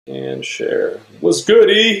And share. What's good,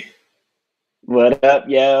 E? What up,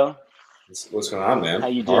 yo? What's going on, man? How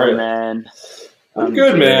you How are doing, you? man? I'm I'm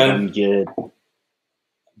good, good. man. I'm good.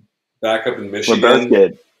 Back up in We're both Michigan.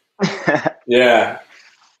 good. Yeah.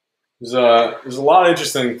 There's a lot of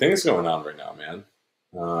interesting things going on right now, man.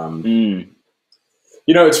 Um, Mm.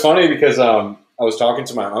 it's funny because I was talking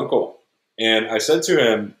to my uncle, and I said to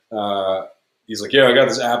him, he's like, "Yeah, I got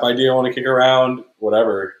this app idea I want to kick around,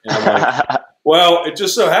 whatever." And I'm like, "Well, it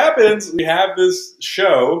just so happens we have this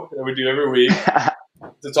show that we do every week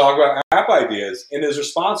to talk about app ideas." And his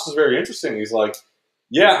response was very interesting. He's like,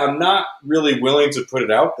 "Yeah, I'm not really willing to put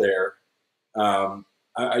it out there. I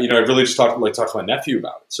really just talked to my nephew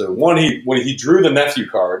about it." So when he drew the nephew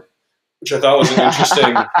card, which I thought was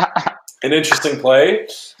an interesting play.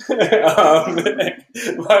 But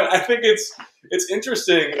I think it's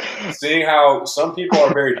interesting seeing how some people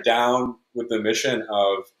are very down with the mission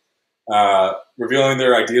of revealing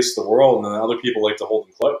their ideas to the world, and then other people like to hold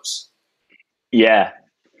them close. Yeah.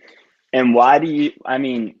 And why do you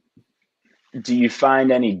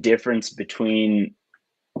find any difference between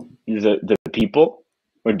the people?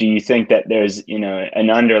 Or do you think that there's,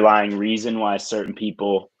 an underlying reason why certain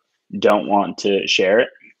people don't want to share it?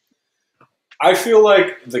 I feel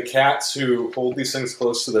like the cats who hold these things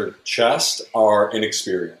close to their chest are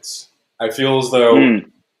inexperienced. I feel as though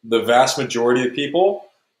Mm. the vast majority of people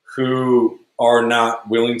who are not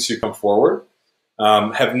willing to come forward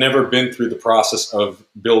have never been through the process of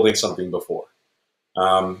building something before.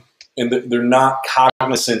 And they're not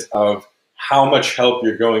cognizant of how much help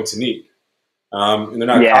you're going to need. And they're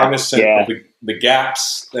not Yeah. cognizant of Yeah. the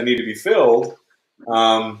gaps that need to be filled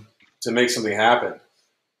to make something happen.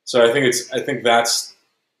 So I think that's,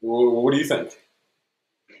 what do you think?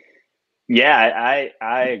 Yeah,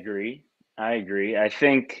 I agree. I agree.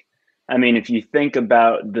 If you think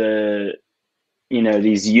about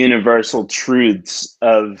these universal truths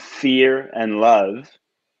of fear and love,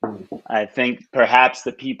 I think perhaps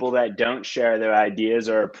the people that don't share their ideas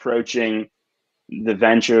are approaching the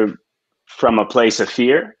venture from a place of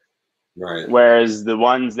fear, Right. whereas the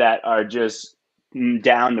ones that are just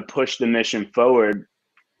down to push the mission forward,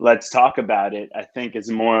 let's talk about it, I think is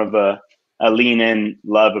more of a lean in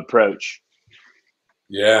love approach,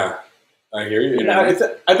 Yeah, I hear you. you And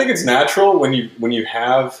know? I think it's natural when you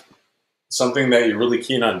have something that you're really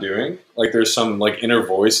keen on doing. Like there's some like inner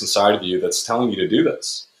voice inside of you that's telling you to do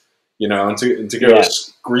this. And to go Yeah.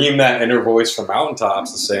 scream that inner voice from mountaintops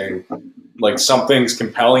and saying like something's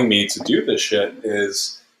compelling me to do this shit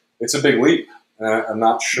it's a big leap. And I'm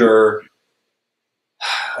not sure.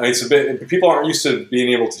 It's a bit. People aren't used to being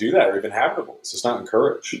able to do that or even having a voice. It's not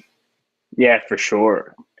encouraged. Yeah, for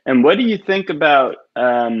sure. And what do you think about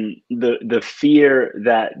the fear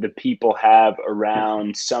that the people have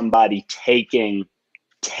around somebody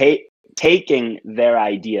ta- taking their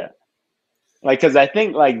idea? Like, because I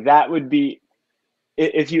think like that would be,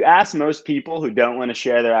 if you ask most people who don't want to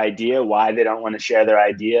share their idea why they don't want to share their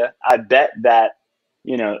idea, I bet that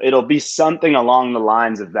it'll be something along the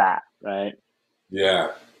lines of that, right?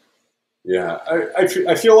 Yeah, yeah.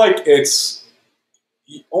 I feel like it's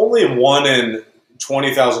only one in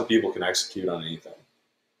 20,000 people can execute on anything,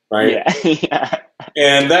 right? Yeah. Yeah.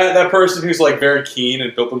 And that person who's like very keen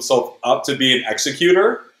and built themselves up to be an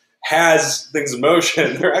executor has things in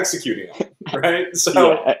motion they're executing on, right?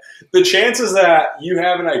 So Yeah. the chances that you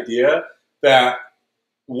have an idea that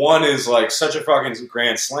one is like such a fucking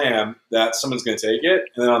grand slam that someone's going to take it,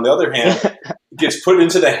 and then on the other hand, it gets put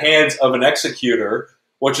into the hands of an executor,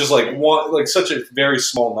 which is like one like such a very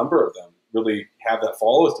small number of them really have that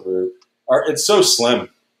follow through. It's so slim,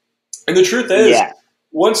 and the truth is, Yeah.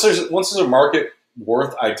 once there's a market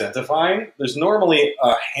worth identifying, there's normally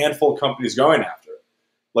a handful of companies going after it.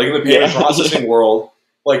 Like in the payment Yeah. processing world,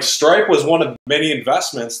 like Stripe was one of many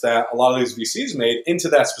investments that a lot of these VCs made into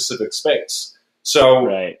that specific space. So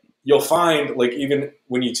Right. you'll find, like, even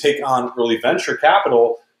when you take on early venture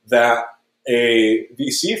capital, that a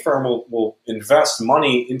VC firm will invest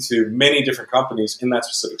money into many different companies in that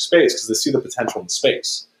specific space because they see the potential in the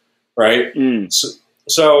space, right? Mm.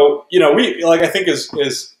 So we like I think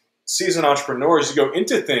as seasoned entrepreneurs, you go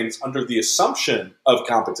into things under the assumption of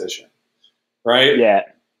competition, right? Yeah.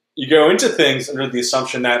 You go into things under the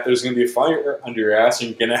assumption that there's going to be a fire under your ass and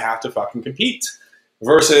you're going to have to fucking compete.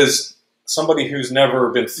 Versus somebody who's never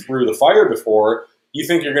been through the fire before, you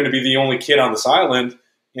think you're going to be the only kid on this island,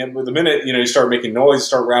 and with the minute you start making noise, you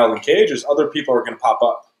start rattling cages, other people are going to pop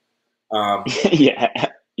up. Yeah.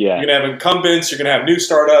 You're Yeah. going to have incumbents, you're going to have new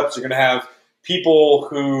startups, you're going to have people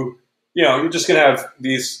who, you're just going to have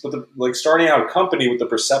these, like starting out a company with the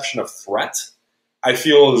perception of threat. I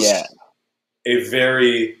feel is Yeah. a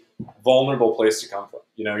very vulnerable place to come from.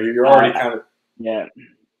 You know, you're already kind of yeah.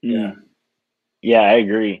 yeah. Yeah, I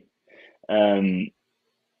agree.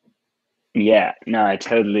 Yeah, no, I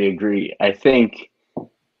totally agree. I think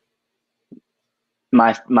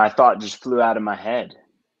my thought just flew out of my head.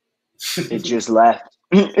 It just left.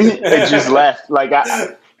 It just left. Like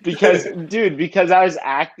because I was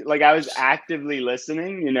I was actively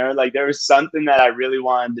listening, you know, like there was something that I really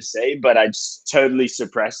wanted to say, but I just totally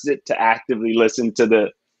suppressed it to actively listen to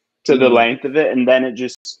the length of it, and then it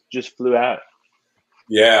just flew out.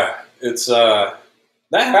 Yeah, it's that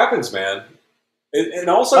happens, man. And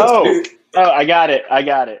also, I got it.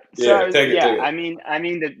 Yeah, So take it. I mean,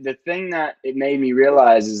 the thing that it made me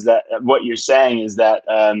realize is that what you're saying is that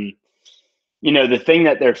you know, the thing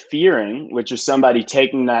that they're fearing, which is somebody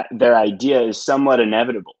taking their idea, is somewhat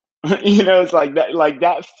inevitable. You know, it's like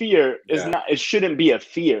that fear is not. It shouldn't be a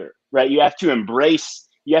fear, right? You have to embrace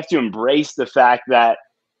the fact that,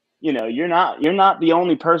 you know, you're not the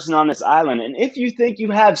only person on this island. And if you think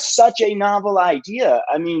you have such a novel idea,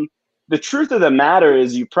 I mean, the truth of the matter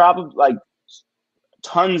is you probably like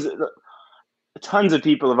tons of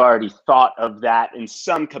people have already thought of that in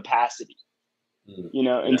some capacity, you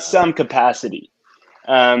know, in some capacity.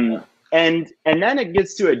 And then it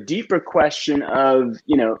gets to a deeper question of,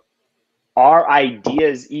 you know, are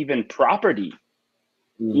ideas even property?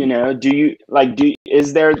 You know,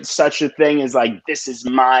 is there such a thing as like, this is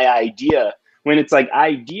my idea, when it's like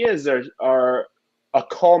ideas are a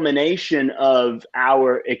culmination of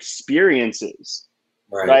our experiences,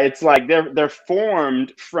 right? It's like they're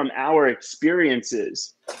formed from our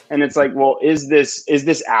experiences, and it's like, well, is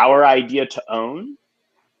this our idea to own,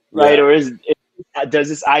 right? Or does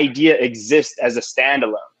this idea exist as a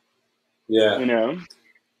standalone? Yeah. You know.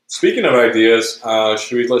 Speaking of ideas,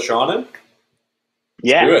 should we let Sean in?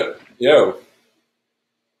 Yeah. Let's do it.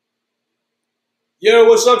 Yo,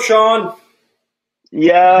 what's up, Sean?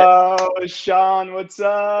 Yo, Sean, what's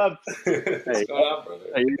up? What's going on,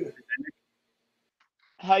 brother?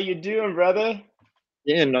 How you doing, brother?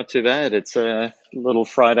 Yeah, not too bad. It's a little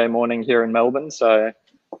Friday morning here in Melbourne, so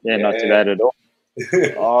yeah, not too bad at all.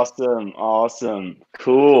 Awesome.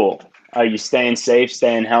 Cool. Are you staying safe,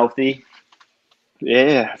 staying healthy?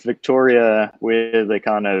 Yeah, Victoria, we're the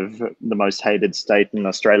kind of the most hated state in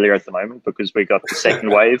Australia at the moment because we got the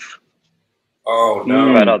second wave. Oh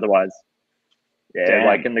no! But otherwise, yeah, Damn.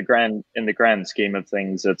 like in the grand scheme of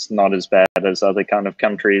things, it's not as bad as other kind of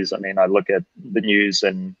countries. I mean, I look at the news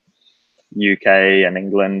in UK and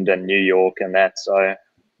England and New York and that, so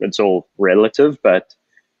it's all relative. But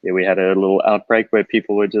yeah, we had a little outbreak where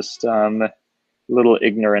people were just a little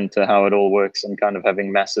ignorant to how it all works and kind of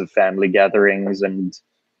having massive family gatherings and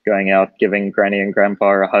going out giving granny and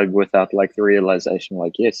grandpa a hug without like the realization,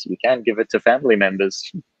 like, yes, you can give it to family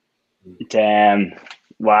members. Damn.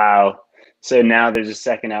 Wow. So now there's a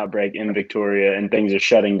second outbreak in Victoria and things are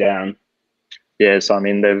shutting down. Yes, I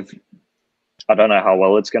mean, I don't know how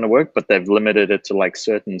well it's going to work, but they've limited it to like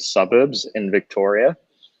certain suburbs in Victoria.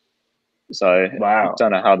 So wow. I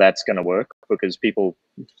don't know how that's going to work because people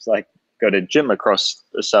like go to gym across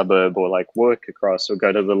the suburb or like work across or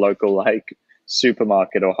go to the local like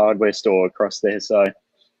supermarket or hardware store across there. So,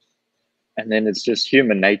 and then it's just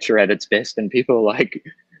human nature at its best. And people like,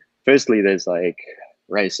 firstly, there's like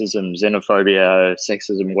racism, xenophobia,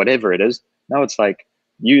 sexism, whatever it is. Now it's like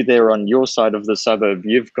you there on your side of the suburb,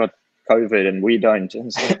 you've got COVID and we don't.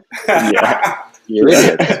 And so, yeah, you're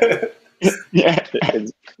idiots. Yeah.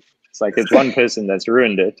 It's like it's one person that's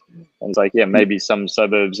ruined it. And it's like, yeah, maybe some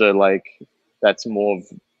suburbs are like, that's more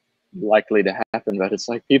likely to happen. But it's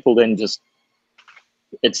like people then just,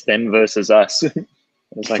 it's them versus us.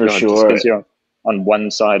 It's like, For just sure. because you're on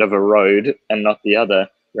one side of a road and not the other,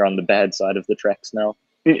 you're on the bad side of the tracks now.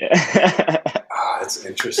 That's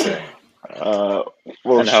interesting. Well,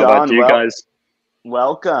 and how Sean, about you guys?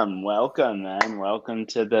 Welcome, man. Welcome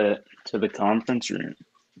to the conference room,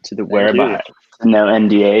 to the whereby no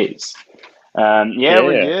NDAs.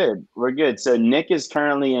 We're good. So Nick is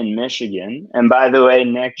currently in Michigan, and by the way,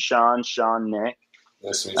 Nick, Sean, Nick.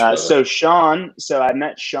 Nice to meet you, so Sean, I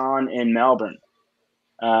met Sean in Melbourne.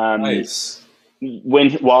 Nice.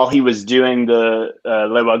 While he was doing the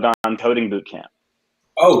Wagon coding bootcamp.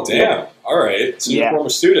 Oh damn! All right, so you're a former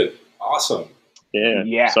student. Awesome.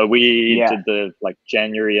 Yeah. So we did the like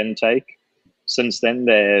January intake. Since then,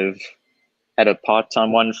 they've had a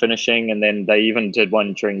part-time one finishing, and then they even did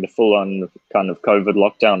one during the full-on kind of COVID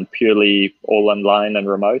lockdown, purely all online and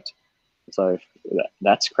remote. So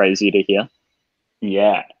that's crazy to hear.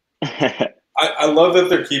 Yeah. I love that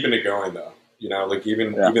they're keeping it going though. You know, like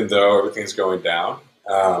even though everything's going down,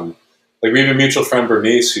 Like, we have a mutual friend,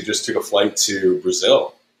 Bernice, who just took a flight to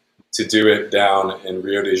Brazil to do it down in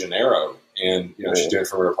Rio de Janeiro, and she's doing it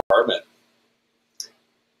from her apartment.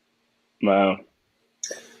 Wow.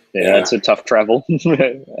 Yeah, it's a tough travel. And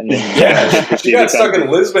then, she got stuck in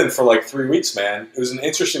Lisbon for like 3 weeks, man. It was an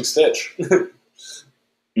interesting stitch.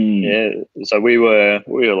 Yeah, so we were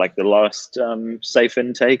like the last safe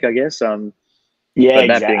intake, I guess. Yeah, but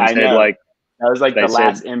that exactly. being said, that was like the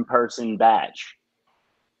last in-person batch.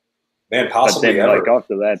 Man, possibly but then, ever. like,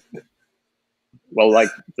 after that, well, like,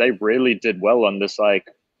 they really did well on this like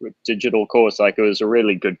digital course. Like, it was a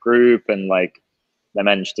really good group, and like they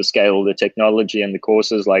managed to scale the technology and the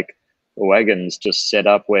courses. Like, Wagon's just set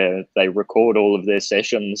up where they record all of their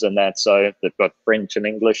sessions and that, so they've got French and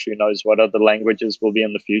English. Who knows what other languages will be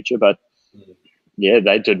in the future, but yeah,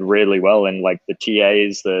 they did really well. And like the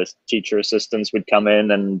TAs, the teacher assistants, would come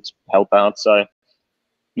in and help out. So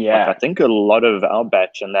yeah, like, I think a lot of our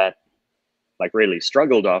batch and that like really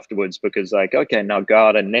struggled afterwards, because like, okay, now go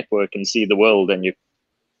out and network and see the world, and you're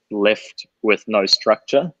left with no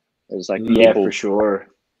structure. It was like, for sure.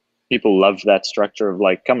 People love that structure of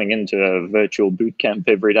like coming into a virtual boot camp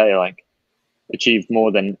every day, like achieved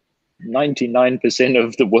more than 99%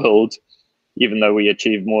 of the world, even though we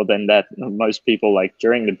achieved more than that most people like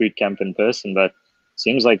during the boot camp in person. But it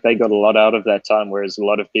seems like they got a lot out of that time, whereas a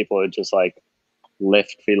lot of people are just like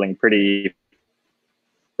left feeling pretty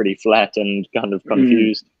flat and kind of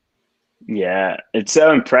confused. Yeah, it's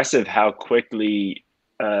so impressive how quickly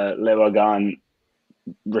Wagon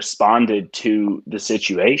responded to the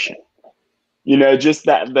situation. Just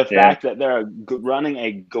that the fact that they're running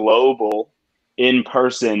a global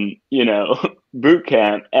in-person, boot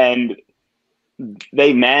camp, and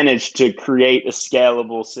they managed to create a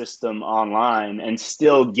scalable system online and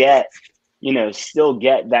still get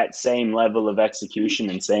that same level of execution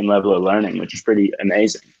and same level of learning, which is pretty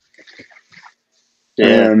amazing.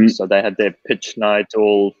 Yeah, so they had their pitch night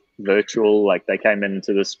all virtual. Like, they came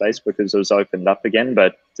into the space because it was opened up again,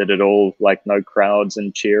 but did it all like no crowds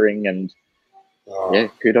and cheering, and yeah,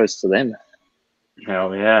 kudos to them.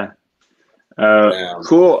 Hell yeah.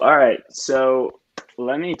 Cool. All right, so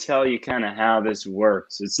let me tell you kind of how this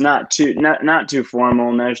works. It's not too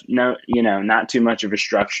formal, no not too much of a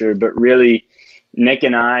structure, but really Nick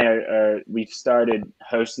and I we've started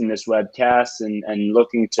hosting this webcast and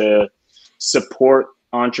looking to support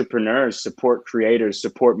entrepreneurs, support creators,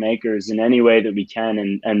 support makers in any way that we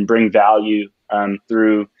can, and bring value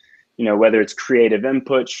through, whether it's creative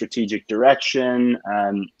input, strategic direction,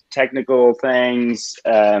 technical things.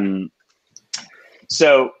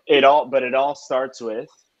 So it all starts with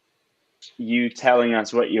you telling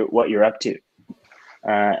us what you're up to,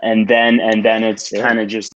 and then it's kind of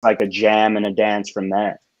just like a jam and a dance from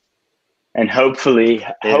there. And hopefully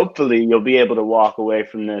you'll be able to walk away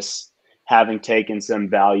from this having taken some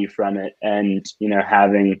value from it, and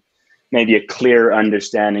having maybe a clear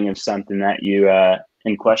understanding of something that you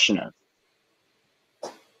in question of.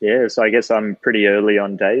 Yeah, so I guess I'm pretty early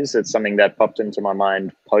on days. It's something that popped into my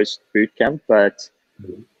mind post boot camp, but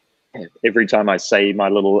every time I say my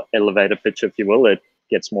little elevator pitch, if you will, it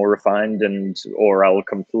gets more refined, or I'll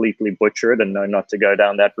completely butcher it and know not to go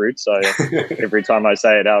down that route. So every time I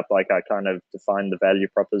say it out, like, I kind of define the value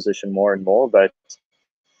proposition more and more. But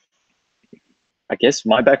I guess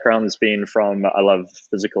my background has been from, I love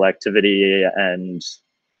physical activity, and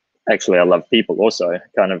actually I love people also.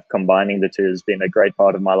 Kind of combining the two has been a great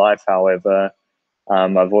part of my life. However,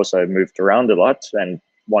 I've also moved around a lot and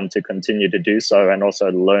want to continue to do so, and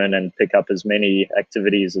also learn and pick up as many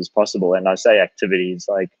activities as possible. And I say activities,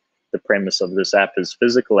 like, the premise of this app is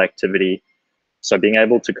physical activity. So being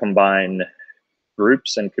able to combine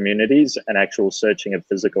groups and communities and actual searching of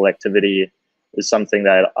physical activity is something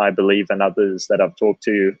that I believe, and others that I've talked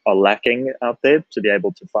to, are lacking out there, to be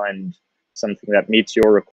able to find something that meets your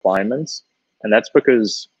requirements. And that's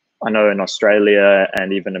because I know in Australia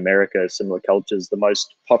and even America, similar cultures, the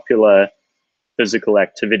most popular physical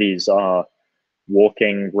activities are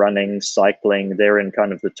walking, running, cycling. They're in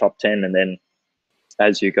kind of the top 10. And then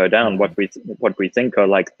as you go down, what we think are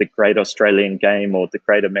like the great Australian game or the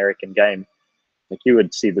great American game, like, you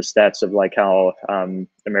would see the stats of like how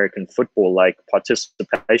American football, like,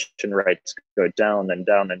 participation rates go down and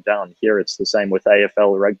down and down. Here it's the same with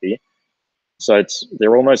AFL rugby. So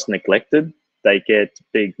they're almost neglected. They get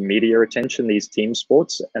big media attention, these team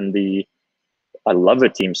sports, and I love a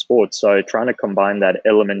team sport. So trying to combine that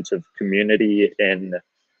element of community in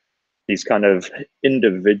these kind of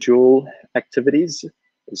individual activities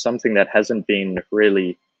is something that hasn't been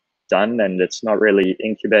really done, and it's not really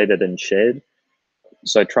incubated and shared.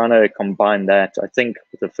 So trying to combine that, I think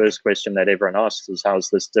the first question that everyone asks is, how is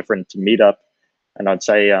this different to Meetup? And I'd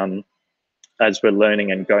say, as we're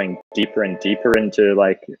learning and going deeper and deeper into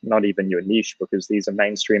like not even your niche, because these are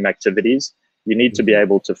mainstream activities, you need to be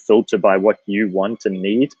able to filter by what you want and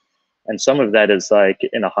need. And some of that is like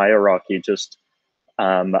in a hierarchy, just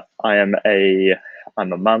I'm a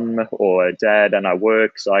mum or a dad and I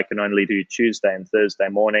work, so I can only do Tuesday and Thursday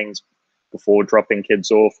mornings before dropping kids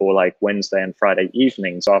off, or like Wednesday and Friday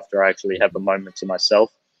evenings after I actually have a moment to myself.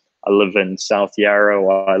 I live in South Yarra,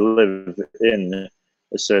 or I live in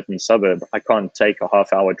a certain suburb. I can't take a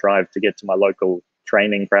half-hour drive to get to my local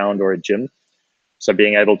training ground or a gym. So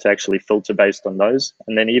being able to actually filter based on those,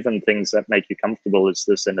 and then even things that make you comfortable, is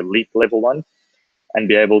this an elite level one? And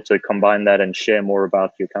be able to combine that and share more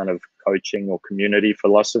about your kind of coaching or community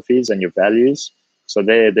philosophies and your values. So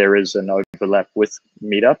there is an overlap with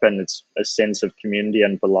Meetup, and it's a sense of community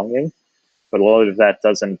and belonging. But a lot of that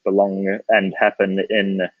doesn't belong and happen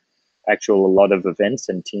in a lot of events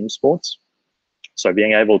and team sports. So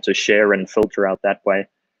being able to share and filter out that way.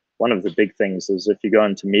 One of the big things is, if you go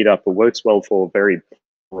into Meetup, it works well for a very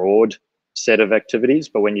broad set of activities,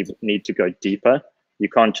 but when you need to go deeper, you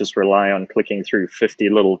can't just rely on clicking through 50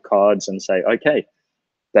 little cards and say, okay,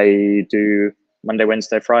 they do Monday,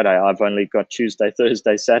 Wednesday, Friday. I've only got Tuesday,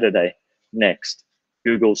 Thursday, Saturday. Next.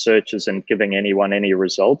 Google search isn't giving anyone any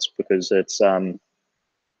results, because it's, well,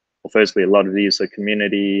 firstly, a lot of these are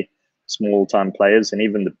community, small time players, and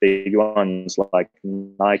even the big ones like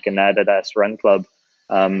Nike and Adidas Run Club,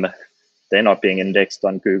 they're not being indexed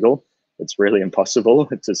on Google. It's really impossible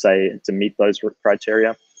to meet those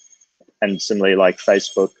criteria. And similarly, like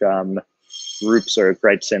Facebook, groups are a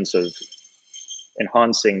great sense of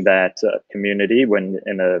enhancing that community when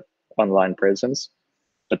in a online presence.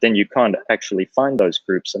 But then you can't actually find those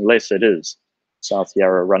groups unless it is South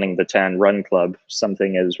Yarra running the Tan Run Club,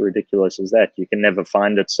 something as ridiculous as that. You can never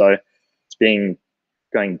find it. So it's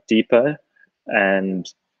going deeper and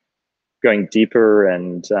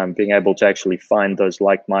being able to actually find those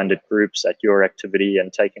like-minded groups at your activity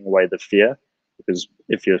and taking away the fear. Because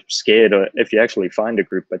if you're scared, or if you actually find a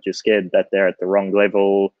group but you're scared that they're at the wrong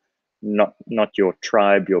level, not your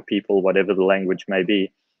tribe, your people, whatever the language may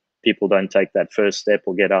be, people don't take that first step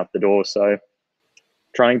or get out the door. So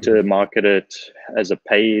trying to market it as a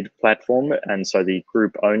paid platform, and so the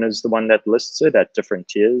group owner is the one that lists it at different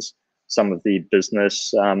tiers. Some of the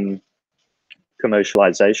business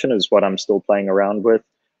commercialization is what I'm still playing around with.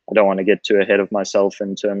 I don't want to get too ahead of myself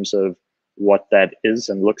in terms of what that is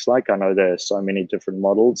and looks like. I know there are so many different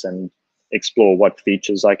models, and explore what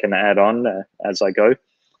features I can add on as I go.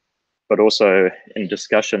 But also in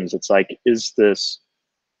discussions, it's like, is this,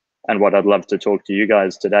 and what I'd love to talk to you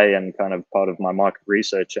guys today, and kind of part of my market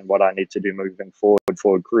research and what I need to do moving forward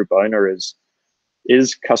for a group owner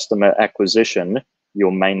is customer acquisition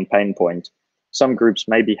your main pain point? Some groups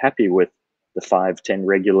may be happy with the 5-10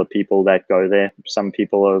 regular people that go there. Some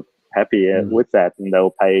people are happy with that, and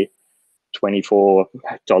they'll pay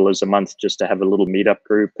 $24 a month just to have a little meetup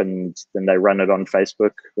group, and then they run it on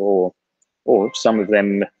Facebook. Or some of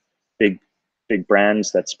them, big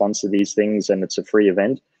brands that sponsor these things, and it's a free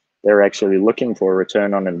event, they're actually looking for a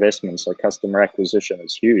return on investment. So customer acquisition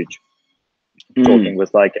is huge. Talking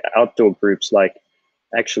with like outdoor groups, like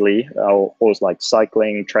actually, or like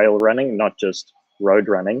cycling, trail running, not just road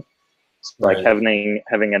running. Like having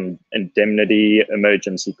an indemnity,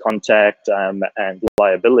 emergency contact, and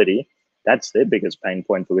liability, that's their biggest pain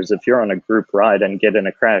point. Because if you're on a group ride and get in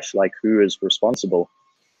a crash, like, who is responsible?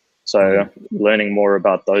 So learning more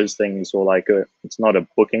about those things, or like it's not a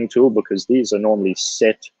booking tool, because these are normally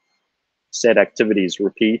set activities,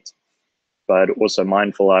 repeat, but also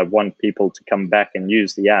mindful. I want people to come back and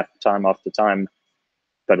use the app time after time,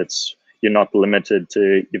 but you're not limited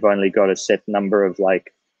to, you've only got a set number of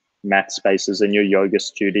like mat spaces in your yoga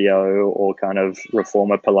studio, or kind of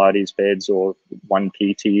reformer Pilates beds, or one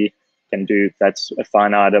PT can do. That's a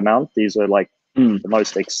finite amount. These are like the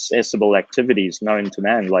most accessible activities known to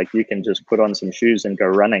man. Like, you can just put on some shoes and go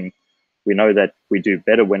running. We know that we do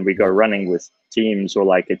better when we go running with teams, or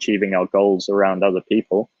like achieving our goals around other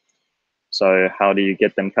people. So how do you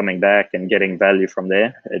get them coming back and getting value from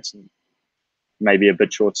there? It's maybe a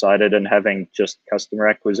bit short-sighted and having just customer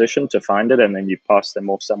acquisition to find it, and then you pass them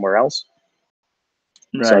off somewhere else.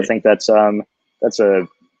 Right. So I think that's a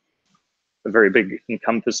very big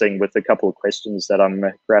encompassing with a couple of questions that I'm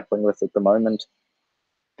grappling with at the moment.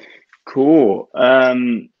 Cool.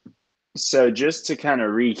 So just to kind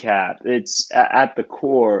of recap, it's at the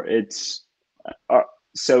core, it's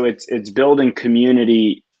building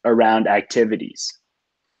community around activities.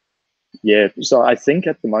 Yeah, so I think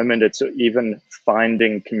at the moment it's even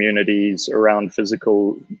finding communities around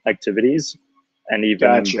physical activities, and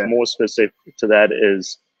even Gotcha. more specific to that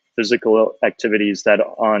is physical activities that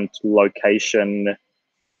aren't location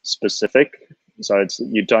specific. So it's,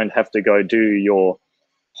 you don't have to go do your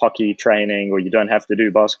hockey training, or you don't have to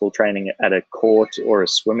do basketball training at a court or a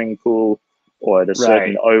swimming pool or at a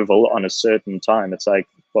certain Right. oval on a certain time. It's like,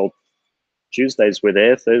 well, Tuesdays we're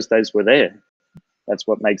there, Thursdays we're there. That's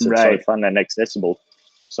what makes it so Right. fun and accessible.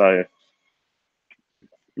 So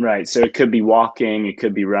Right. So it could be walking, it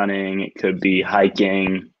could be running, it could be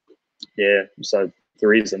hiking. yeah, so the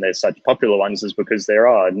reason there's such popular ones is because there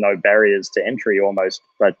are no barriers to entry almost,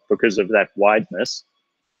 but because of that wideness,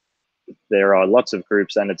 there are lots of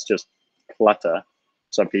groups and it's just clutter.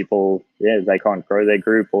 So people, yeah, they can't grow their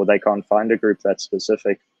group, or they can't find a group that's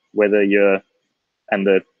specific. Whether you're, and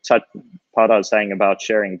the part I was saying about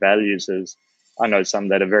sharing values is, I know some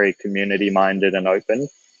that are very community minded and open,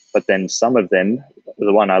 but then some of them,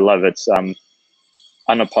 the one I love, it's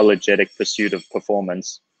unapologetic pursuit of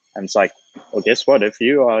performance. And it's like, well, guess what? If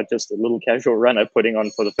you are just a little casual runner putting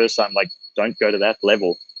on for the first time, like, don't go to that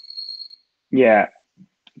level. Yeah.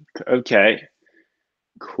 Okay.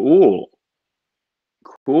 Cool.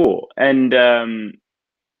 Cool. And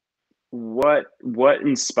what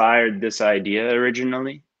inspired this idea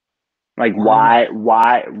originally? Like why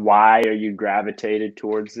are you gravitated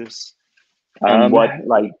towards this? And Um, what,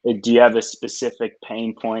 like, do you have a specific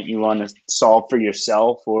pain point you want to solve for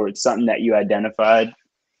yourself, or it's something that you identified?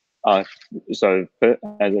 uh, so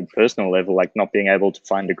as a personal level, like not being able to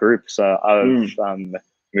find a group. So Mm, I've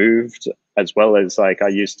moved, as well as like I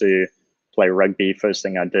used to play rugby. First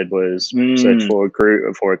thing I did was search mm, for a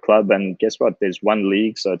group, for a club, and guess what? There's one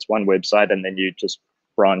league, so it's one website, and then you just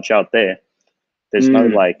branch out there. There's no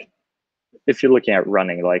mm. like, if you're looking at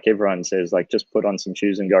running, like everyone says, like just put on some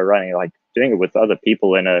shoes and go running. Like doing it with other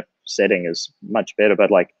people in a setting is much better.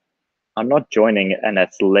 But like, I'm not joining an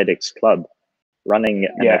athletics club. Running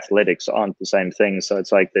and Yeah. athletics aren't the same thing. So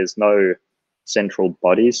it's like there's no central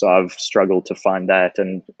body. So I've struggled to find that,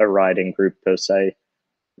 and a riding group per se.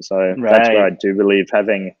 So that's where I Right. do believe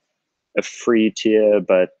having a free tier,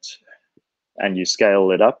 but and you scale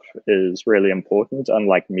it up is really important.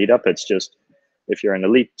 Unlike Meetup, it's just if you're an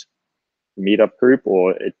elite Meetup group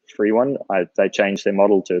or a free one, they changed their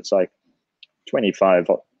model to, it's like 25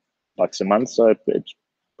 bucks a month. So it's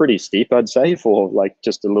pretty steep, I'd say, for like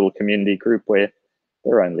just a little community group where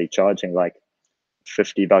they're only charging like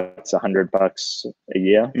 50 bucks, 100 bucks a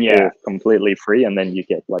year, Yeah. or completely free. And then you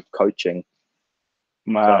get like coaching.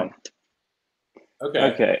 So Wow. Okay,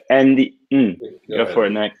 Okay. And the go go for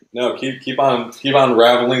ahead. it, Nick. No, keep on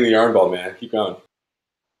raveling the yarn ball, man. Keep going.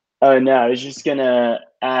 Oh no, I was just gonna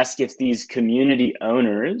ask if these community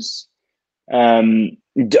owners,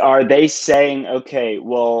 are they saying, okay,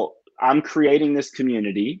 well, I'm creating this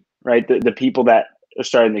community, right? The people that are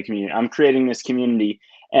starting the community, I'm creating this community,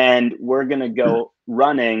 and we're gonna go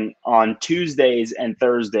running on Tuesdays and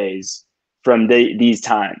Thursdays from these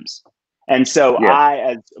times. And so yeah, I,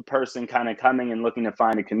 as a person kind of coming and looking to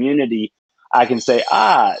find a community, I can say,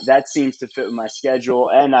 that seems to fit with my schedule,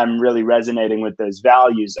 and I'm really resonating with those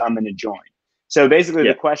values. I'm going to join. So basically,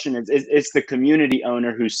 yeah, the question is, it's the community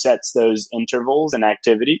owner who sets those intervals and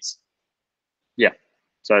activities. yeah.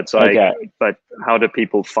 So it's like, Okay. but how do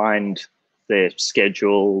people find their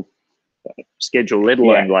schedule, let Yeah.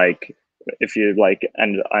 alone like, if you like,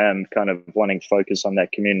 and I am kind of wanting to focus on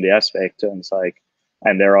that community aspect, and it's like,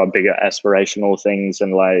 and there are bigger aspirational things,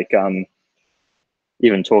 and like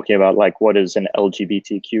even talking about like what is an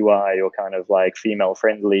LGBTQI or kind of like female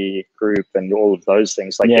friendly group and all of those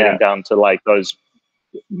things, like Yeah. getting down to like those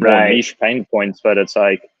more Right. niche pain points. But it's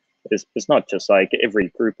like, it's not just like every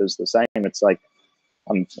group is the same. It's like,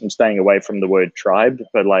 I'm staying away from the word tribe,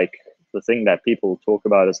 but like the thing that people talk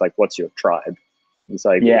about is like, what's your tribe? It's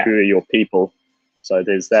like, Yeah. who are your people? So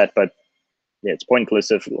there's that. But yeah, it's pointless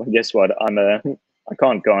if, guess what, I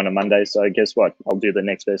can't go on a Monday, so guess what, I'll do the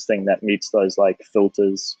next best thing that meets those like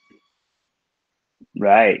filters.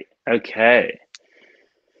 Right. Okay.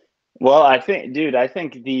 Well, I think, dude, I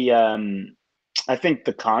think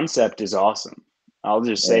the concept is awesome. I'll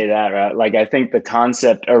just Yeah, say that, right? Like, I think the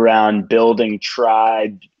concept around building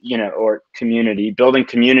tribe, or community, building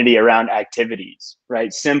community around activities, right? yeah,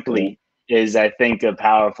 Simply is, I think, a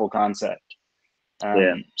powerful concept.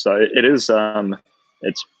 yeah. Um, So it is.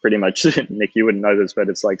 It's pretty much Nick. You wouldn't know this, but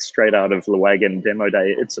it's like straight out of the Wagon demo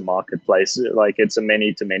day. It's a marketplace. Like it's a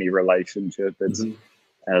many to many relationship. Hmm.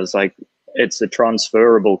 It's like it's a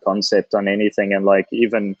transferable concept on anything, and like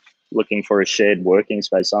even looking for a shared working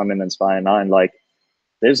space. I'm in Inspire 9. Like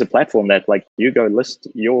there's a platform that like you go list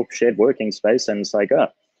your shared working space, and it's like,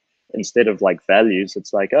 instead of like values,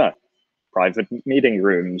 it's like, private meeting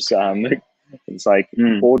rooms. It's like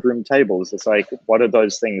boardroom tables. It's like, what are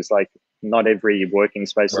those things? Like, not every working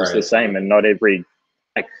space is the same, and not every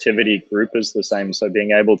activity group is the same. So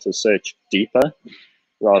being able to search deeper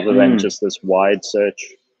rather than just this wide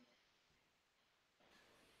search.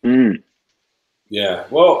 Yeah,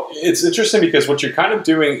 well, it's interesting because what you're kind of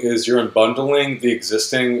doing is you're unbundling the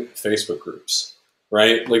existing Facebook groups,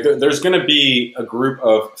 right? Like there's going to be a group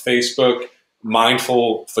of Facebook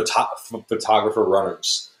mindful photographer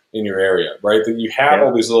runners in your area, right? That you have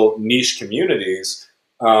all these little niche communities,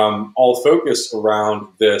 all focused around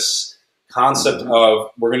this concept of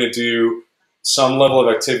we're going to do some level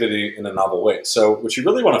of activity in a novel way. So what you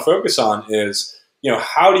really want to focus on is,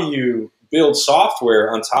 how do you build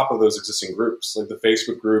software on top of those existing groups, like the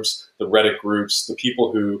Facebook groups, the Reddit groups, the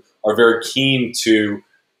people who are very keen to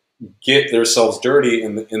get themselves dirty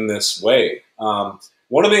in this way.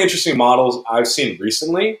 One of the interesting models I've seen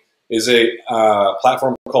recently is a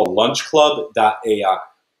platform called lunchclub.ai.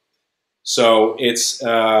 So it's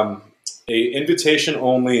a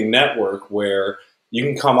invitation-only network where you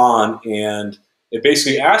can come on and it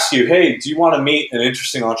basically asks you, hey, do you want to meet an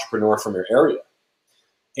interesting entrepreneur from your area?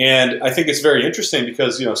 And I think it's very interesting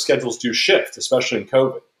because, schedules do shift, especially in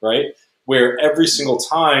COVID, right? Where every single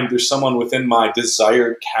time there's someone within my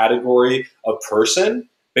desired category of person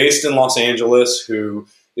based in Los Angeles who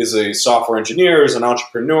is a software engineer, is an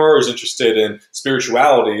entrepreneur, is interested in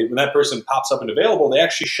spirituality. When that person pops up and available, they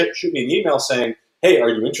actually shoot me an email saying, hey, are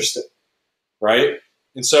you interested? Right?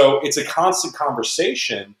 And so it's a constant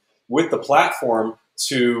conversation with the platform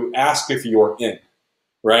to ask if you're in.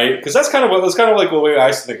 Right? Because that's kind of like the way I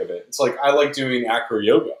used to think of it. It's like I like doing acro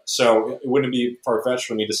yoga. So it wouldn't be far-fetched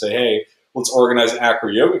for me to say, hey, let's organize an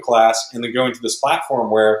acro yoga class and then go into this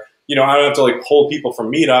platform where, I don't have to like pull people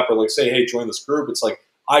from Meetup or like say, hey, join this group. It's like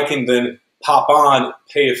I can then pop on,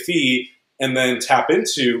 pay a fee, and then tap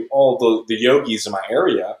into all the yogis in my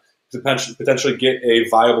area to potentially get a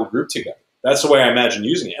viable group together. That's the way I imagine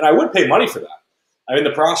using it. And I would pay money for that. I mean,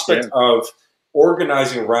 the prospect of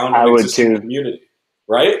organizing around an existing community.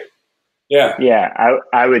 Right? Yeah. Yeah,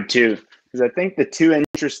 I would too. Because I think the two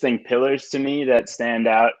interesting pillars to me that stand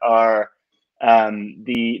out are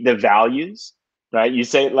the values, right? You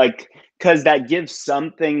say because that gives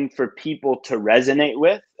something for people to resonate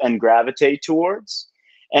with and gravitate towards.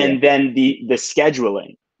 And then the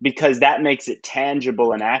scheduling, because that makes it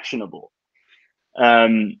tangible and actionable.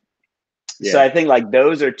 So I think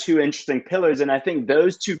those are two interesting pillars. And I think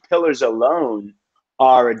those two pillars alone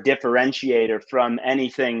are a differentiator from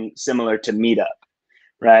anything similar to Meetup,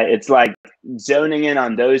 right? It's like zoning in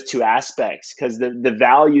on those two aspects because the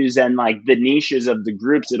values and the niches of the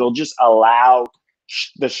groups, it'll just allow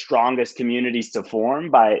the strongest communities to form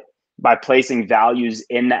by placing values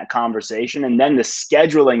in that conversation. And then the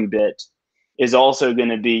scheduling bit is also going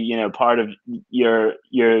to be, part of your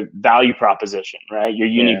value proposition, right? Your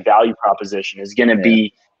unique value proposition is going to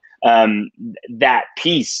be that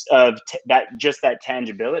piece of that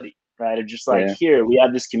tangibility, right? Of just here, we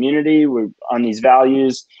have this community, we're on these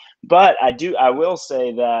values. But I will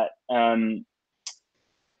say that, I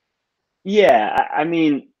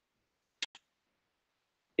mean,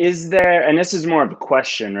 is there, and this is more of a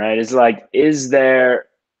question, right? Is there,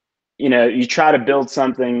 you try to build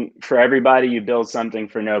something for everybody, you build something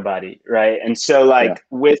for nobody, right? And so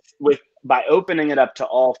with by opening it up to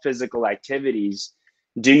all physical activities,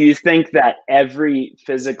 do you think that every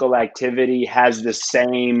physical activity has the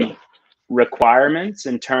same requirements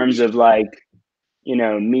in terms of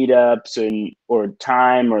meetups or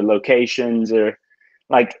time or locations, or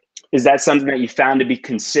is that something that you found to be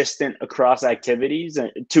consistent across activities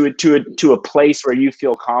to a place where you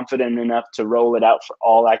feel confident enough to roll it out for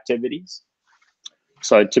all activities?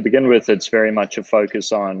 So to begin with, it's very much a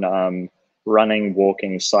focus on running,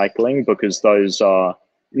 walking, cycling, because those are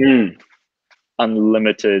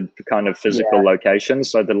unlimited kind of physical locations.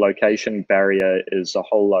 So the location barrier is a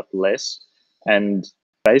whole lot less. And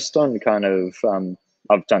based on kind of,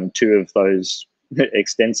 I've done 2 of those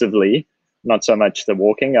extensively, not so much the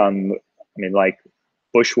walking. I mean,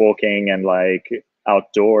 bushwalking and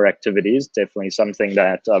outdoor activities, definitely something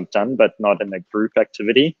that I've done, but not in a group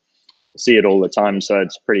activity. See it all the time, so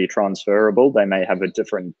it's pretty transferable. They may have a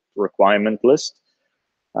different requirement list.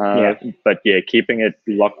 But keeping it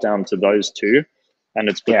locked down to those 2. And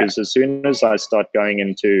it's because as soon as I start going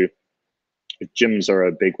into gyms are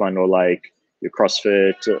a big one, or your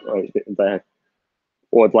CrossFit,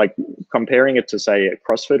 or comparing it to say a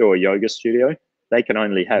CrossFit or a yoga studio, they can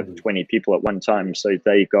only have 20 people at one time. So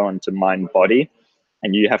they go into mind body.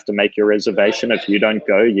 and you have to make your reservation. If you don't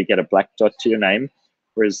go, you get a black dot to your name.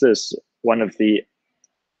 Whereas this, one of the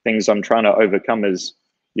things I'm trying to overcome is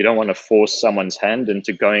you don't want to force someone's hand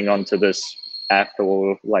into going onto this app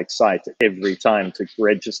or like site every time to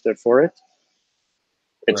register for it.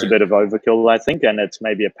 It's a bit of overkill, I think, and it's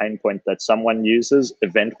maybe a pain point that someone uses.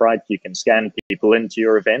 Eventbrite, you can scan people into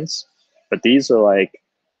your events, but these are like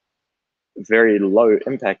very low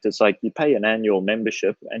impact. It's like you pay an annual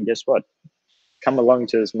membership, and guess what? Come along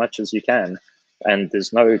to as much as you can. And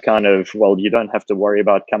there's no kind of, well, you don't have to worry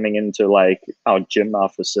about coming into like our gym, our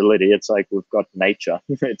facility. It's like we've got nature.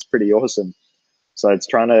 It's pretty awesome. So it's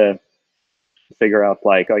trying to figure out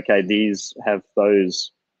like, okay, these have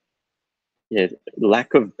those, yeah,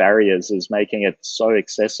 lack of barriers is making it so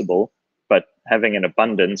accessible, but having an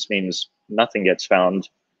abundance means nothing gets found.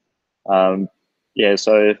 Yeah,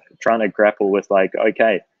 so trying to grapple with like,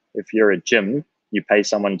 okay, if you're a gym, you pay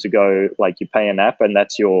someone to go, like you pay an app and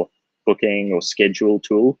that's your booking or schedule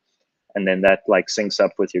tool. And then that like syncs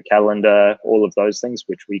up with your calendar, all of those things,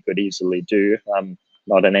 which we could easily do.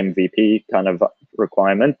 Not an MVP kind of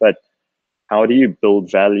requirement, but how do you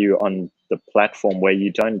build value on the platform where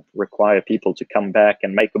you don't require people to come back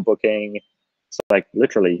and make a booking? It's like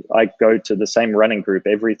literally, I go to the same running group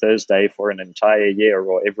every Thursday for an entire year,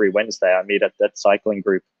 or every Wednesday I meet at that cycling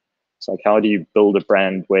group. It's like, how do you build a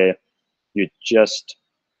brand where you're just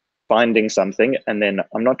finding something? And then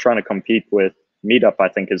I'm not trying to compete with Meetup. I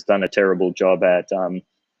think has done a terrible job at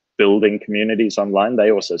building communities online.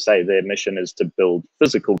 They also say their mission is to build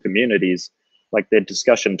physical communities. Like their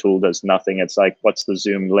discussion tool does nothing. It's like, what's the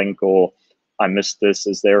Zoom link? Or I missed this.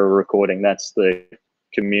 Is there a recording? That's the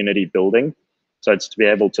community building. So it's to be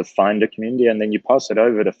able to find a community and then you pass it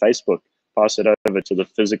over to Facebook, pass it over to the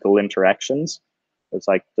physical interactions. It's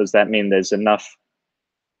like, does that mean there's enough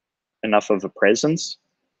of a presence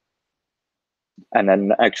and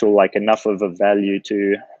then actual like enough of a value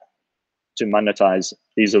to monetize?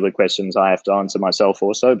 These are the questions I have to answer myself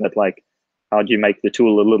also, but like, how do you make the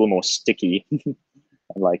tool a little more sticky?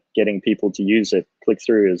 Like getting people to use it, click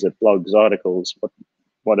through, is it blogs, articles,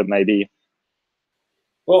 what it may be?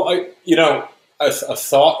 Well, a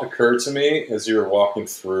thought occurred to me as you were walking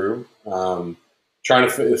through, trying to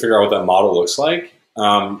figure out what that model looks like.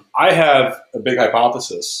 I have a big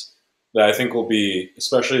hypothesis that I think will be,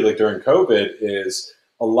 especially like during COVID, is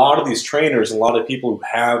a lot of these trainers, a lot of people who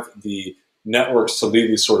have the networks to lead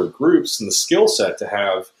these sort of groups and the skill set to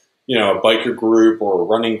have, a biker group or a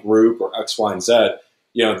running group or X, Y, and Z,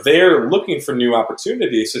 they're looking for new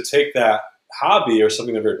opportunities to take that hobby or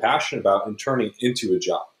something they're very passionate about and turning it into a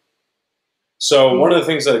job. So one of the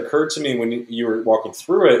things that occurred to me when you were walking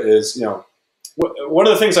through it is, one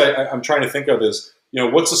of the things I'm trying to think of is,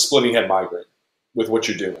 what's a splitting head migraine with what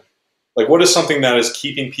you're doing? Like, what is something that is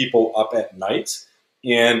keeping people up at night?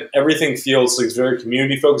 And everything feels like it's very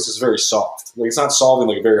community focused, it's very soft. Like, it's not solving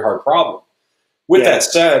like a very hard problem. With that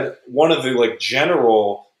said, one of the like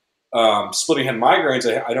general splitting head migraines,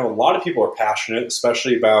 I know a lot of people are passionate,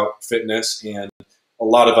 especially about fitness and a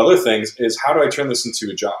lot of other things, is how do I turn this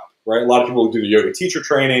into a job, right? A lot of people do the yoga teacher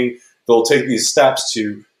training. They'll take these steps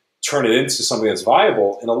to turn it into something that's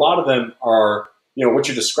viable. And a lot of them are, what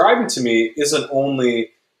you're describing to me isn't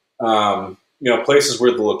only, places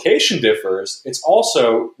where the location differs. It's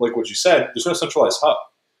also, like what you said, there's no centralized hub,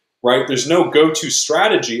 right? There's no go-to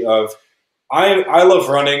strategy of, I love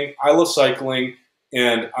running, I love cycling,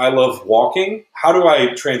 and I love walking. How do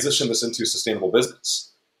I transition this into a sustainable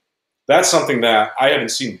business? That's something that I haven't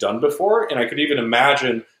seen done before, and I could even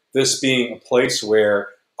imagine this being a place where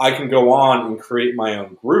I can go on and create my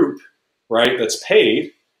own group, right, that's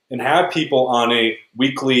paid, and have people on a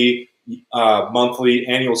weekly, monthly,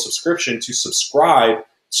 annual subscription to subscribe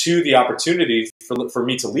to the opportunity for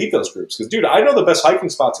me to lead those groups. Because, dude, I know the best hiking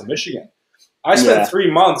spots in Michigan. I spent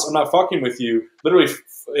 3 months, I'm not fucking with you, literally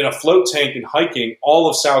in a float tank and hiking all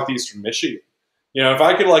of southeastern Michigan. If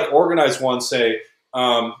I could like organize one, say,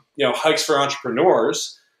 hikes for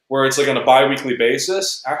entrepreneurs, where it's like on a bi-weekly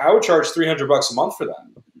basis, I would charge $300 a month for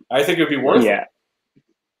that. I think it would be worth it.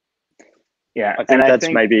 Yeah. I think that's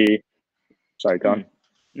maybe, sorry, go on.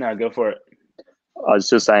 No, go for it. I was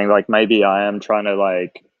just saying, like, maybe I am trying to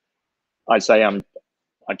like,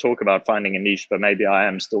 I talk about finding a niche, but maybe I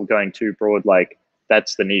am still going too broad. Like,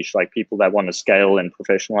 that's the niche, like people that want to scale and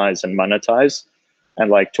professionalize and monetize. And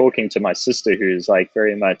like talking to my sister, who's like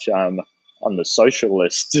very much on the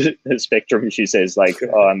socialist spectrum, she says like,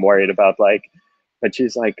 oh, I'm worried about like, but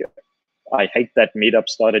she's like, I hate that Meetup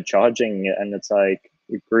started charging, and it's like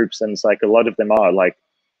groups, and it's like a lot of them are like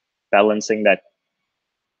balancing that.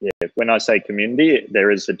 Yeah, when I say community, there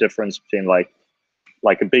is a difference between like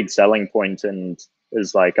a big selling point and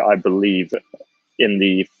is like, I believe in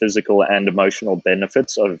the physical and emotional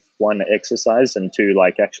benefits of one, exercise, and two,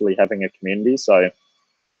 like actually having a community. So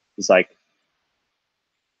it's like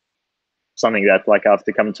something that like I have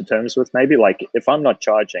to come to terms with. Maybe like if I'm not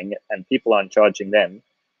charging and people aren't charging them,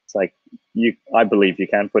 it's like I believe you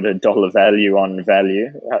can put a dollar value on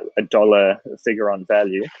value, a dollar figure on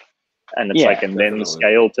value. And it's like, and definitely. then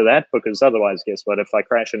scale to that, because otherwise, guess what? If I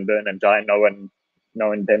crash and burn and die, no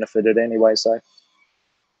one benefited anyway. So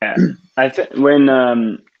Yeah, I think when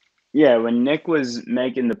Nick was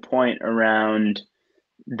making the point around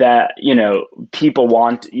that,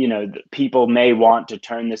 people may want to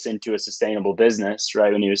turn this into a sustainable business,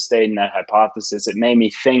 right? When he was stating that hypothesis, it made me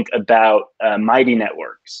think about Mighty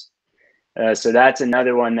Networks. So that's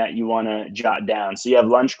another one that you want to jot down. So you have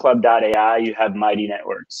lunchclub.ai, you have Mighty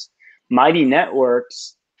Networks. Mighty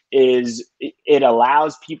Networks it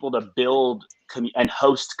allows people to build and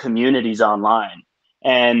host communities online.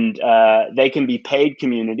 And they can be paid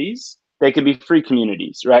communities. They can be free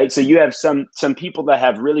communities, right? So you have some people that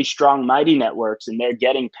have really strong Mighty Networks, and they're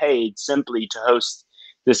getting paid simply to host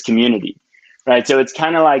this community, right? So it's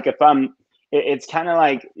kind of like when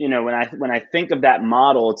I think of that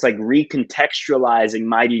model, it's like recontextualizing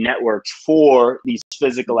Mighty Networks for these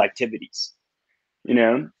physical activities,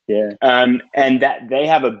 yeah, and that they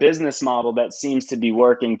have a business model that seems to be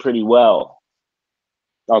working pretty well.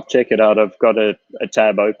 I'll check it out. I've got a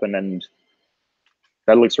tab open, and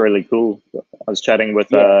that looks really cool. I was chatting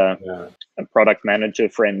with a product manager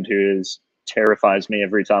friend who terrifies me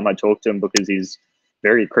every time I talk to him, because he's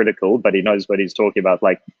very critical, but he knows what he's talking about,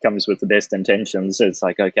 like comes with the best intentions. It's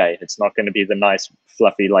like, okay, it's not going to be the nice,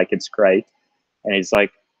 fluffy, like it's great. And he's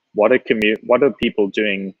like, what are people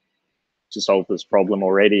doing to solve this problem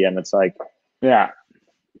already? And it's like,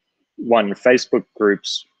 one, Facebook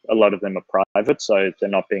groups, a lot of them are private, so they're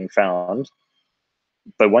not being found.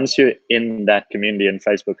 But once you're in that community in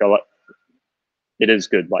Facebook, it is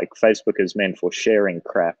good. Like Facebook is meant for sharing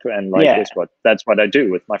crap, and like guess what? That's what I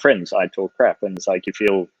do with my friends. I talk crap, and it's like you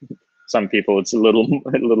feel some people it's a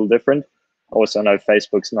little different. I also know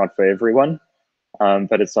Facebook's not for everyone,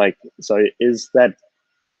 but it's like, so is the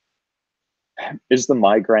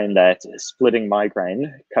migraine, that splitting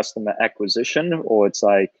migraine, customer acquisition, or it's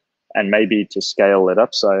like, and maybe to scale it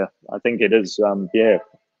up. So I think it is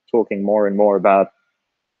talking more and more about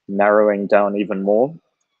narrowing down even more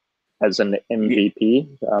as an MVP.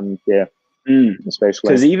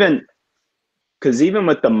 Especially because even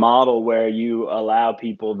with the model where you allow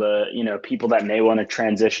people people that may want to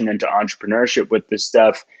transition into entrepreneurship with this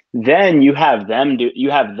stuff, then you have them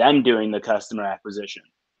doing the customer acquisition,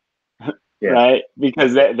 right?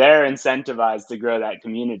 Because they're incentivized to grow that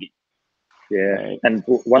community. Yeah, right? And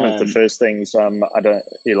one of the first things,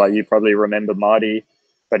 you probably remember Marty,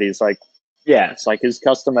 but he's like, it's like, is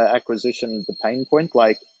customer acquisition the pain point?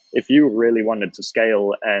 Like, if you really wanted to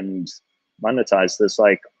scale and monetize this,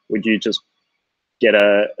 like, would you just get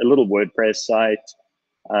a little WordPress site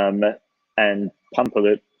and pump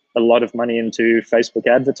a lot of money into Facebook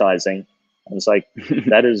advertising? And it's like,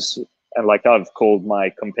 that is, and like I've called my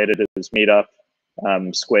competitors Meetup,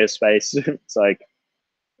 Squarespace. It's like,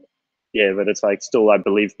 but it's like, still, I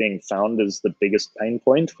believe being found is the biggest pain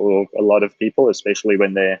point for a lot of people, especially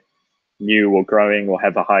when they're new or growing or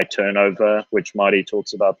have a high turnover, which Marty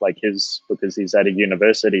talks about, like because he's at a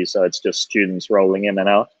university, so it's just students rolling in and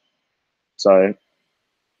out. So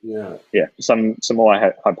some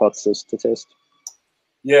more hypothesis to test.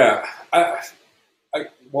 What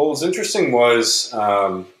was interesting was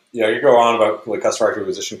you go on about like customer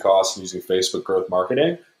acquisition costs and using Facebook growth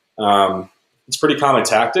marketing. It's a pretty common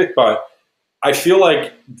tactic, but I feel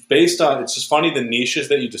like it's just funny the niches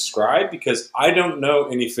that you describe, because I don't know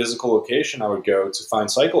any physical location I would go to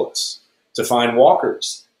find cyclists, to find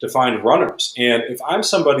walkers, to find runners. And if I'm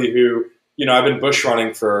somebody who, I've been bush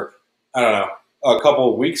running for, I don't know, a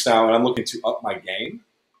couple of weeks now, and I'm looking to up my game,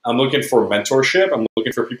 I'm looking for mentorship, I'm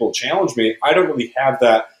looking for people to challenge me, I don't really have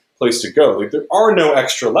that place to go. Like, there are no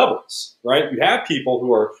extra levels, right? You have people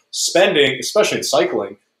who are spending, especially in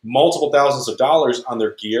cycling, multiple thousands of dollars on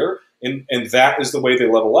their gear, and that is the way they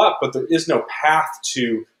level up. But there is no path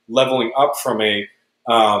to leveling up from a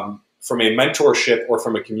mentorship or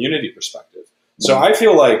from a community perspective. So I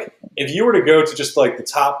feel like if you were to go to just like the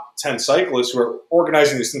top 10 cyclists who are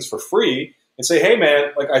organizing these things for free and say, hey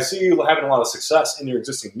man, like I see you having a lot of success in your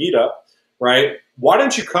existing meetup, right? Why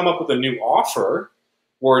don't you come up with a new offer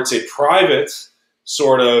where it's a private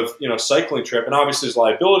sort of, cycling trip, and obviously there's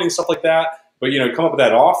liability and stuff like that, but, come up with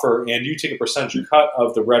that offer and you take a percentage cut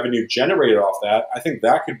of the revenue generated off that. I think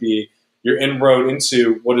that could be your inroad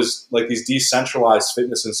into what is like these decentralized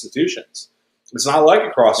fitness institutions. It's not like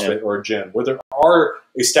a CrossFit or a gym where there are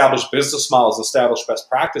established business models, established best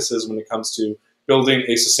practices when it comes to building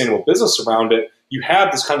a sustainable business around it. You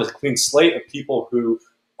have this kind of clean slate of people who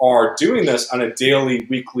are doing this on a daily,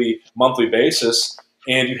 weekly, monthly basis,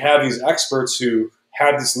 and you have these experts who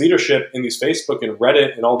have this leadership in these Facebook and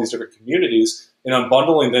Reddit and all these different communities, and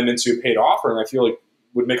unbundling them into a paid offering, I feel like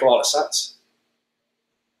would make a lot of sense.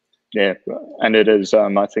 Yeah, and it is,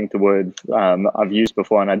 I think the word I've used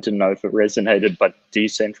before, and I didn't know if it resonated, but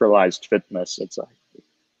decentralized fitness.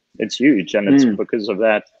 It's huge, and it's because of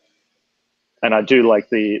that. And I do like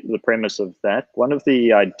the premise of that. One of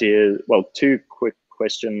the ideas, well, two quick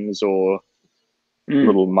questions or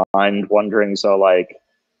little mind wanderings are like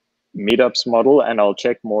Meetups model, and I'll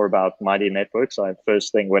check more about Mighty Networks.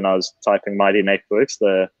 First thing when I was typing Mighty Networks,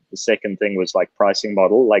 the second thing was like pricing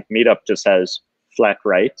model. Like Meetup just has flat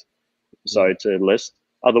rate, so to list.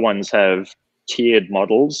 Other ones have tiered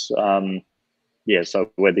models.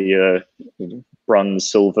 So whether you're bronze,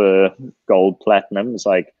 silver, gold, platinum, it's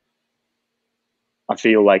like, I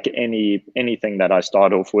feel like anything that I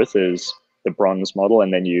start off with is the bronze model,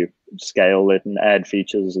 and then you scale it and add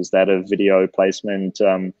features. Is that a video placement,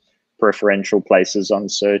 preferential places on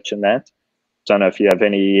search and that? Don't know if you have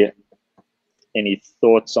any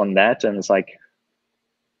thoughts on that. And it's like,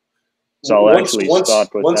 so I'll actually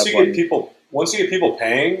start with once that you get people. Once you get people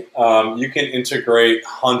paying, you can integrate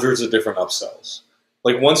hundreds of different upsells.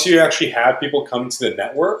 Like once you actually have people come to the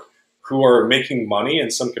network who are making money in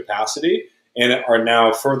some capacity and are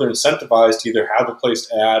now further incentivized to either have a place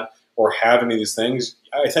to add or have any of these things,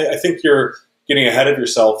 I think you're getting ahead of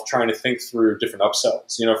yourself trying to think through different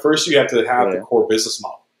upsells. You know, first you have to have the core business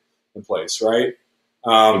model in place, right?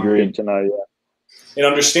 Agreed to know, and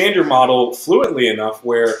understand your model fluently enough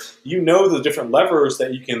where you know the different levers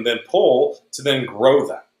that you can then pull to then grow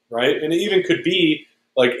that, right? And it even could be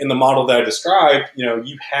like in the model that I described, you know,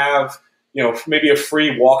 you have, you know, maybe a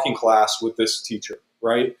free walking class with this teacher,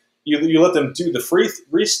 right? You let them do the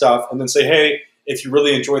free stuff and then say, hey, if you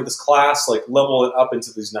really enjoyed this class, like level it up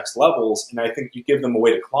into these next levels. And I think you give them a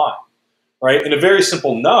way to climb, right? And a very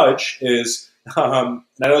simple nudge is, and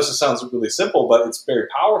I know this sounds really simple, but it's very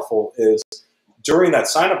powerful, is during that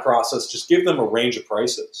sign-up process, just give them a range of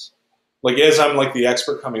prices. Like as I'm like the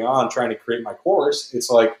expert coming on trying to create my course, it's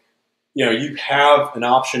like, you know, you have an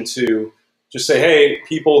option to just say, hey,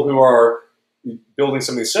 people who are building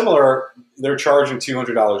something similar, they're charging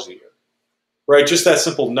 $200 a year, right? Just that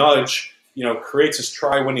simple nudge, you know, creates this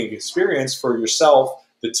try-winning experience for yourself,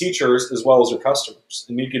 the teachers, as well as your customers.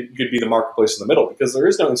 And you could be the marketplace in the middle because there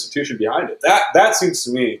is no institution behind it. That seems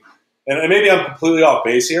to me, and maybe I'm completely off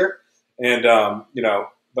base here, and you know,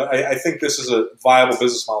 but I think this is a viable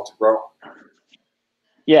business model to grow on.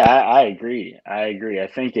 Yeah, I agree. I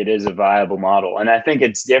think it is a viable model. And I think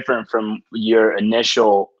it's different from your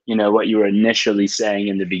initial, you know, what you were initially saying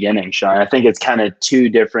in the beginning, Sean. I think it's kind of two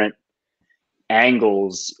different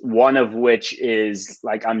angles, one of which is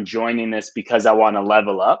like, I'm joining this because I want to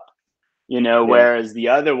level up, you know, whereas the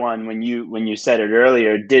other one, when you said it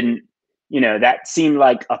earlier, didn't, you know, that seemed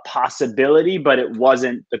like a possibility, but it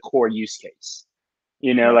wasn't the core use case.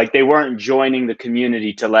 You know, like they weren't joining the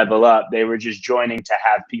community to level up. They were just joining to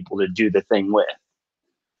have people to do the thing with.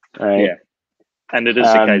 Right? Yeah. And it is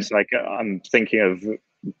the case, like I'm thinking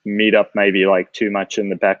of Meetup maybe like too much in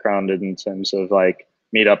the background in terms of like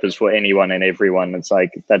Meetup is for anyone and everyone. It's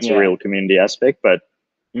like, that's a real community aspect, but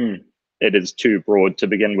it is too broad to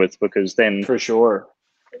begin with, because then for sure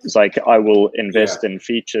it's like I will invest in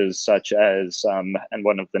features such as, and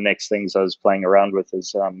one of the next things I was playing around with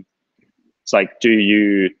is, it's like, do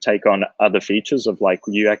you take on other features of like,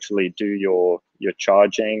 you actually do your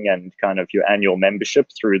charging and kind of your annual membership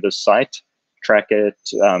through the site, track it,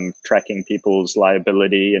 tracking people's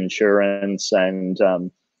liability, insurance, and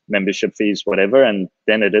membership fees, whatever. And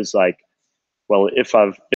then it is like, well, if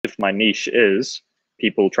my niche is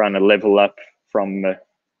people trying to level up from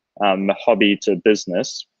hobby to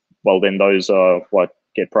business, well, then those are what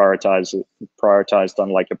get prioritized on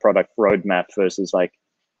like a product roadmap versus like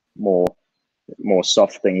more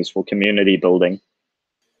soft things for community building.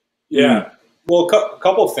 Yeah. Well, a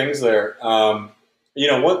couple of things there. You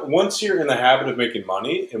know, once you're in the habit of making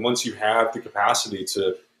money and once you have the capacity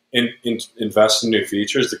to invest in new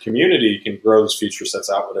features, the community can grow those feature sets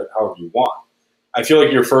out however you want. I feel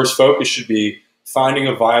like your first focus should be finding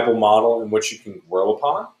a viable model in which you can grow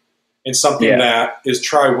upon, and something that is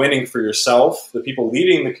try winning for yourself, the people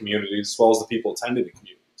leading the communities, as well as the people attending the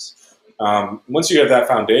communities. Once you have that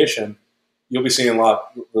foundation, you'll be seeing a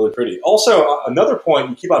lot really pretty. Also, another point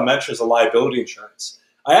you keep on mentioning is the liability insurance.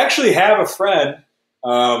 I actually have a friend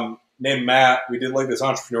named Matt. We did like this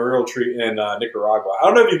entrepreneurial retreat in Nicaragua. I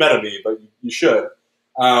don't know if you met him, but you should.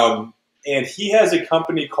 And he has a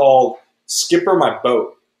company called Skipper My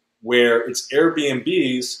Boat, where it's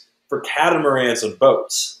Airbnbs for catamarans and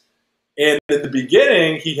boats. And in the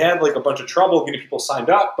beginning, he had like a bunch of trouble getting people signed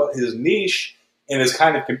up, but his niche and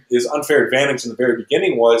his unfair advantage in the very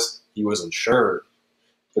beginning was he was insured.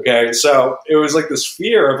 Okay, so it was like this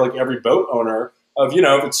fear of like every boat owner of,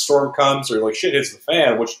 if a storm comes or like shit hits the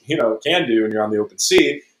fan, which, it can do when you're on the open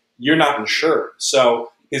sea, you're not insured.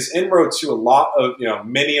 So his inroad to a lot of,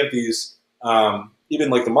 many of these, even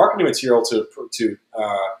like the marketing material to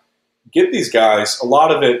get these guys, a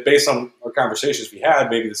lot of it based on our conversations we had,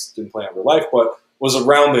 maybe this didn't play out in real life, but was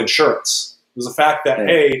around the insurance. It was the fact that,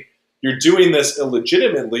 hey, you're doing this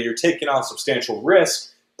illegitimately, you're taking on substantial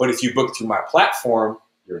risk, but if you book through my platform,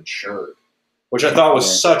 you're insured, which I thought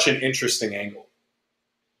was such an interesting angle.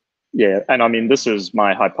 Yeah, and I mean, this is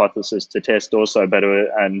my hypothesis to test also, but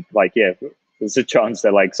there's a chance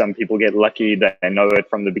that like some people get lucky that they know it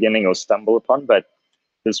from the beginning or stumble upon, but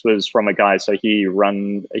this was from a guy, so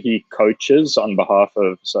he coaches on behalf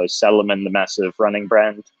of, Salomon, the massive running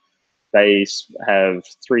brand. They have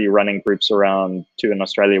 3 running groups around, 2 in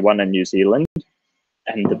Australia, 1 in New Zealand.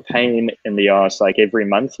 And the pain in the ass, like every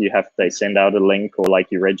month they send out a link or like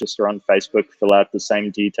you register on Facebook, fill out the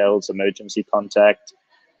same details, emergency contact.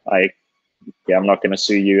 I'm not going to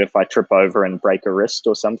sue you if I trip over and break a wrist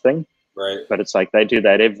or something. Right. But it's like they do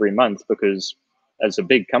that every month because as a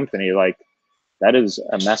big company, like that is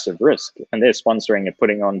a massive risk. And they're sponsoring it,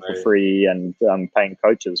 putting on for free and paying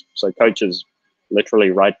coaches. So coaches literally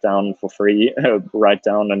write down for free, write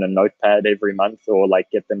down in a notepad every month or like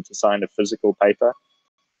get them to sign a physical paper.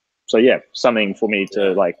 So yeah, something for me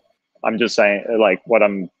to like, I'm just saying like what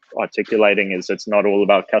I'm articulating is it's not all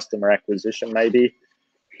about customer acquisition. Maybe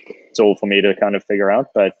it's all for me to kind of figure out,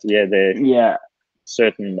 but there are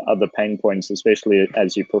certain other pain points, especially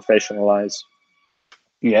as you professionalize.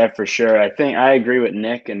 Yeah, for sure. I think I agree with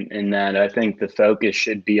Nick in that I think the focus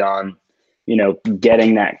should be on,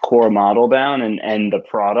 getting that core model down and the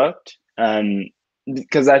product.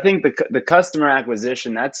 Because I think the customer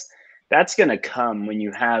acquisition, that's going to come when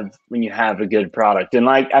you have a good product. And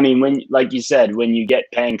like you said, when you get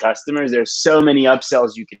paying customers, there's so many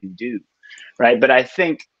upsells you can do, right? But I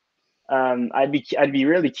think I'd be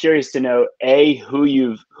really curious to know who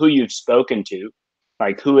you've spoken to,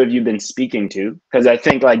 like who have you been speaking to? Because I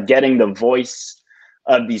think like getting the voice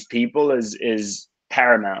of these people is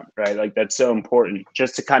paramount, right? Like that's so important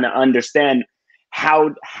just to kind of understand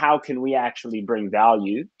how can we actually bring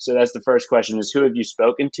value. So that's the first question: is who have you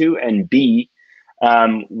spoken to, and B,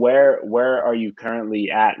 where are you currently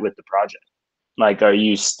at with the project? Like, are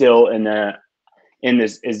you still in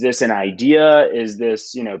this, is this an idea? Is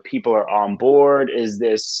this, people are on board? Is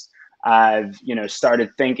this, I've,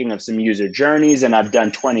 started thinking of some user journeys and I've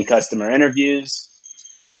done 20 customer interviews?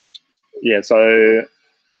 Yeah. So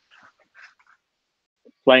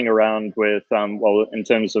playing around with, in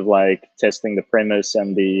terms of like testing the premise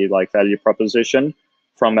and the like value proposition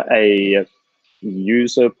from a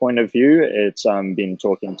user point of view, it's been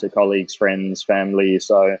talking to colleagues, friends, family.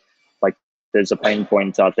 So like there's a pain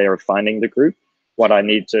point out there of finding the group. What I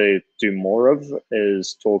need to do more of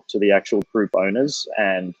is talk to the actual group owners.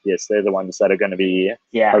 And yes, they're the ones that are going to be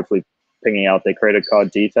hopefully pinging out their credit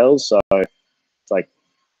card details. So it's like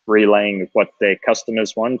relaying what their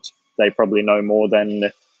customers want. They probably know more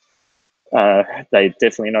than, they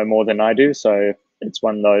definitely know more than I do. So it's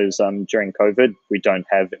one of those, during COVID, we don't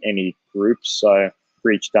have any groups. So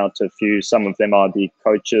reached out to a few, some of them are the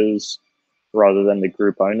coaches rather than the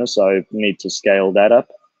group owners. So need to scale that up.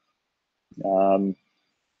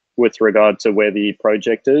 With regard to where the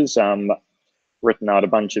project is, written out a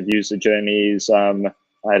bunch of user journeys. I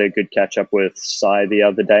had a good catch up with Sai the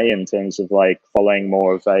other day in terms of like following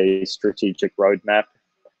more of a strategic roadmap,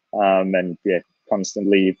 and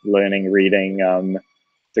constantly learning, reading,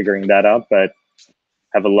 figuring that out. But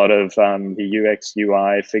have a lot of the UX,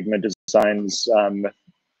 UI, Figma designs.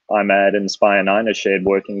 I'm at Inspire 9, a shared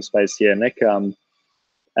working space here, Nick,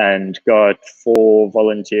 and got 4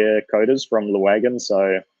 volunteer coders from the Wagon.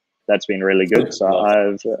 So that's been really good.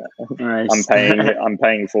 So Nice. I'm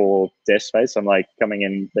paying for desk space. I'm like they're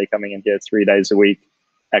coming in here 3 days a week,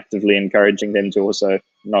 actively encouraging them to also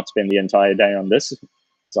not spend the entire day on this.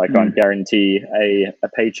 So I can't guarantee a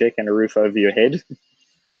paycheck and a roof over your head.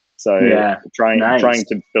 So trying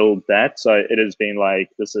to build that. So it has been like,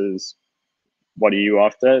 this is, what are you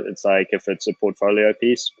after? It's like, if it's a portfolio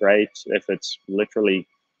piece, great. If it's literally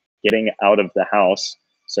getting out of the house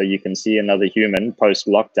so you can see another human post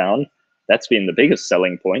lockdown, that's been the biggest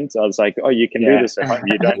selling point. I was like, oh, you can do this at home.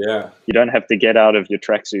 You don't have to get out of your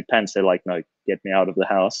tracksuit pants. They're like, no, get me out of the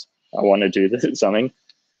house. I want to do this, something.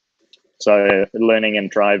 So learning and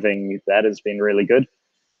driving, that has been really good.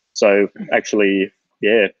 So actually,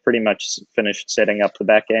 yeah, pretty much finished setting up the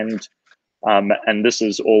back end. And this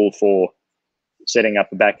is all for setting up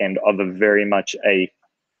the back end of a very much a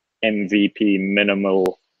MVP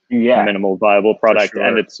minimal viable product. Sure.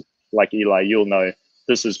 And it's like, Eli, you'll know,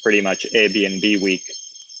 this is pretty much Airbnb week.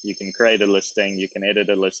 You can create a listing, you can edit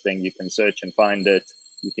a listing, you can search and find it,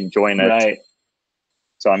 you can join it. Right.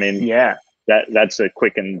 So I mean, that's a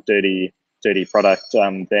quick and dirty product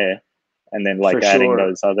there. And then like adding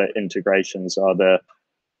those other integrations are the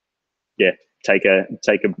take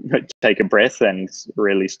a breath and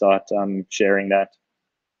really start sharing that.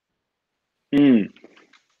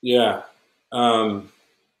 Yeah.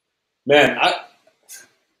 Man,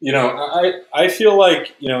 I feel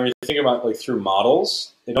like, when you think about like through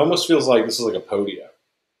models, it almost feels like this is like a Podio.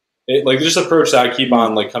 Like this approach that I keep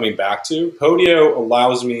on like coming back to. Podio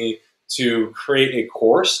allows me to create a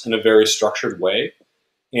course in a very structured way.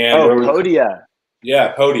 And Podia.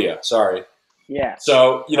 Yeah, Podia. Sorry. Yeah.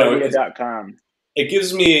 So, Podia.com. It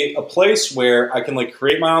gives me a place where I can like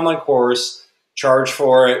create my online course, charge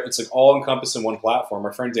for it. It's like all encompassed in one platform.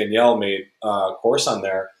 My friend Danielle made a course on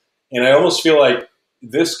there. And I almost feel like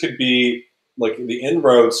this could be like the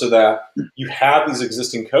inroad so that you have these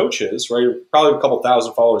existing coaches, right? Probably a couple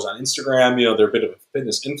thousand followers on Instagram. They're a bit of a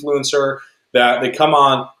fitness influencer that they come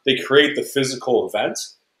on, they create the physical event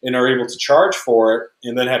and are able to charge for it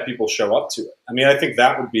and then have people show up to it. I mean, I think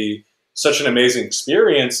that would be such an amazing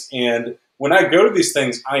experience. And when I go to these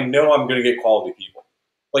things, I know I'm going to get quality people.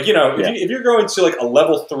 Like, if you're going to like a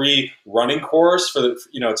level 3 running course for the,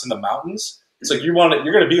 it's in the mountains, it's like you're going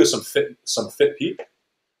to be with some fit people,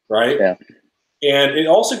 right? Yeah. And it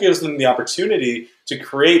also gives them the opportunity to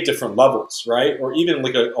create different levels, right? Or even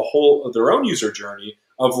like a whole of their own user journey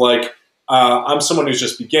of like, I'm someone who's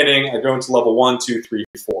just beginning. I go into level 1, 2, 3,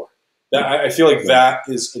 4. I feel like that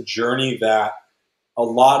is a journey that a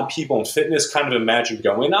lot of people in fitness kind of imagine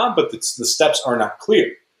going on, but the steps are not clear.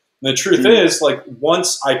 And the truth is, like,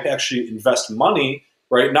 once I actually invest money,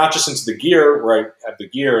 right, not just into the gear, where I have the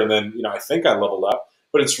gear and then, I think I leveled up,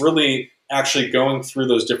 but it's really actually going through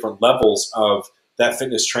those different levels of that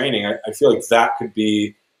fitness training. I feel like that could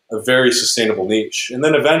be a very sustainable niche. And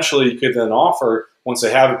then eventually you could then offer, once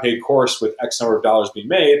they have a paid course with X number of dollars being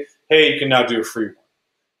made, hey, you can now do a free one.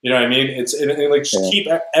 You know what I mean? Just keep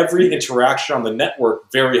every interaction on the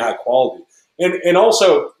network very high quality. And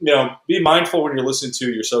also, be mindful when you're listening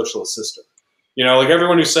to your social assistant. Like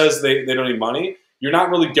everyone who says they don't need money, you're not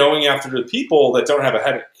really going after the people that don't have a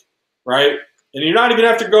headache, right? And you're not even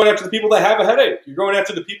going after the people that have a headache. You're going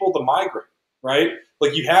after the people that migrate, right?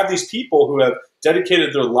 Like you have these people who have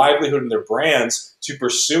dedicated their livelihood and their brands to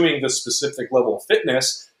pursuing this specific level of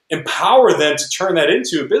fitness. Empower them to turn that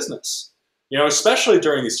into a business. Especially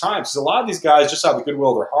during these times, because a lot of these guys just out of the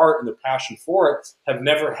goodwill of their heart and their passion for it have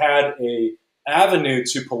never had a avenue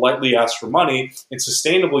to politely ask for money and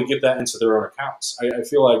sustainably get that into their own accounts. I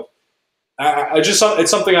feel like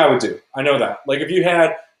it's something I would do. I know that. Like if you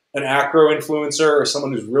had an acro influencer or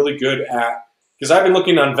someone who's really good at, because I've been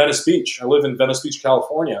looking on Venice Beach. I live in Venice Beach,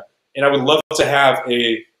 California, and I would love to have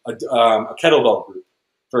a kettlebell group,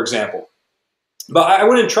 for example. But I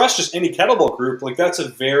wouldn't trust just any kettlebell group. Like that's a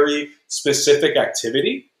very specific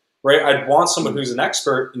activity, right? I'd want someone who's an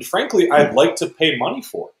expert, and frankly, I'd like to pay money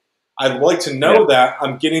for it. I'd like to know that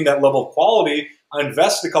I'm getting that level of quality. I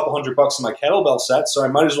invested a couple $100 in my kettlebell set, so I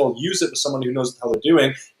might as well use it with someone who knows what the hell they're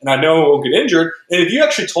doing, and I know I won't get injured. And if you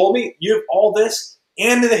actually told me you have all this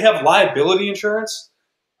and they have liability insurance,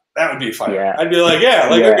 that would be fire. Yeah. I'd be like,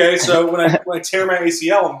 okay, so when I tear my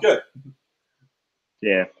ACL, I'm good.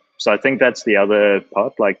 Yeah. So I think that's the other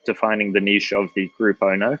part, like defining the niche of the group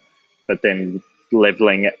owner, but then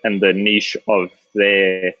leveling and the niche of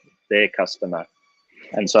their customer.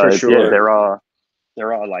 And so there are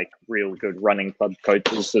like real good running club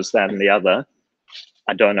coaches, this, that, and the other.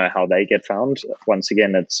 I don't know how they get found. Once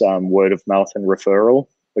again, it's word of mouth and referral.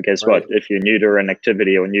 But guess what? If you're new to an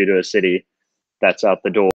activity or new to a city, that's out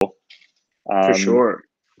the door. For sure.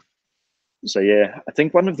 So yeah, I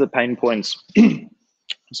think one of the pain points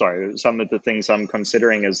some of the things I'm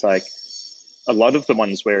considering is like a lot of the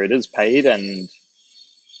ones where it is paid and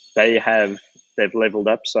they've leveled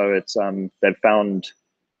up. So it's, they've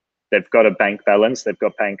got a bank balance, they've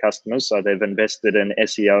got paying customers. So they've invested in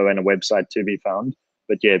SEO and a website to be found.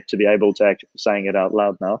 But yeah, to be able to saying it out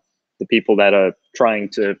loud now, the people that are trying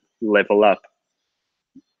to level up,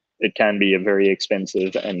 it can be a very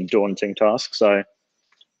expensive and daunting task. So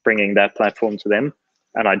bringing that platform to them.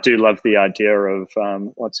 And I do love the idea of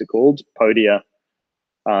what's it called, Podia.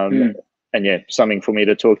 And yeah, something for me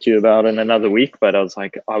to talk to you about in another week. But I was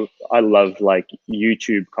like, I love like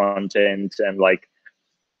YouTube content, and like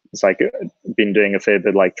it's like been doing a fair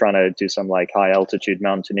bit, like trying to do some like high altitude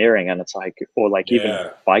mountaineering, and it's like, or like even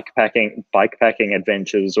bike packing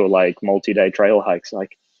adventures, or like multi-day trail hikes.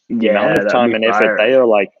 Like the amount of time and effort they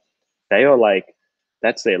are like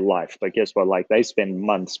that's their life. But guess what? Like they spend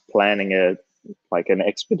months planning an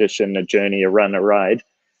expedition, a journey, a run, a ride,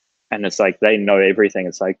 and it's like they know everything.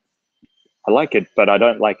 It's like, I like it, but I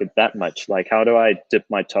don't like it that much. Like, how do I dip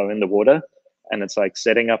my toe in the water? And it's like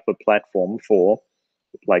setting up a platform for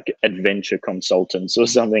like adventure consultants or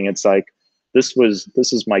something. It's like, this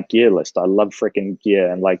is my gear list. I love freaking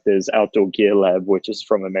gear. And like there's Outdoor Gear Lab, which is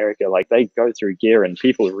from America. Like they go through gear and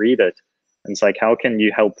people read it. And it's like, how can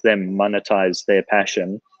you help them monetize their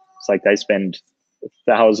passion? It's like they spend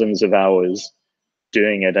thousands of hours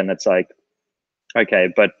doing it. And it's like, okay,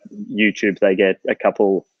 but YouTube, they get a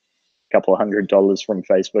couple $100 from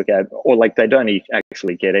Facebook ad, or like they don't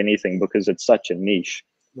actually get anything because it's such a niche.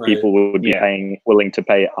 Right. People would be willing to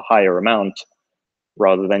pay a higher amount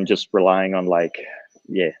rather than just relying on like,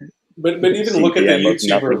 But even look at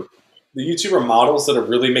the YouTuber models that are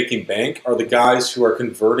really making bank are the guys who are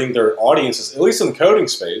converting their audiences, at least in the coding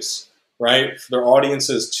space, right? For their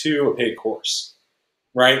audiences to a paid course,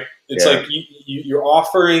 right? It's like you're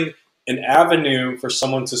offering an avenue for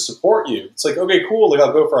someone to support you. It's like, okay, cool, like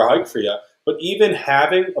I'll go for a hike for you. But even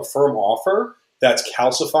having a firm offer that's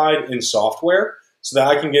calcified in software so that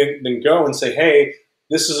I can then go and say, hey,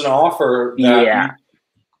 this is an offer that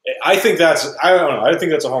I think that's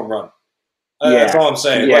a home run. That's all I'm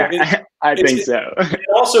saying. Yeah, like I think so. It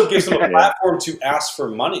also gives them a platform to ask for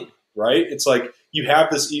money, right? It's like you have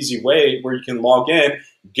this easy way where you can log in,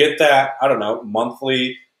 get that, I don't know,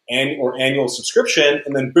 monthly or annual subscription,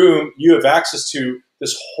 and then boom, you have access to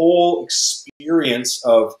this whole experience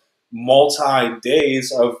of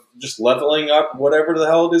multi-days of just leveling up whatever the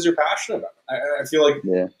hell it is you're passionate about. I feel like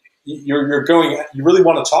you really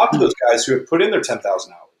want to talk to those guys who have put in their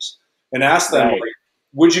 10,000 hours and ask them, like,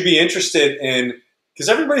 would you be interested in, because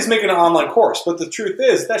everybody's making an online course, but the truth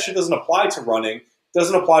is that shit doesn't apply to running,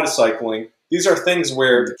 doesn't apply to cycling. These are things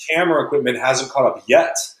where the camera equipment hasn't caught up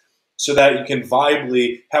yet, so that you can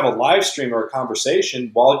viably have a live stream or a conversation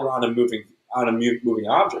while you're on a moving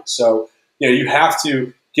object. So, you have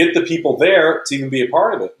to get the people there to even be a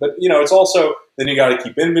part of it. But, it's also, then you got to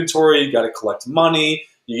keep inventory, you got to collect money,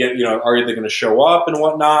 are they going to show up and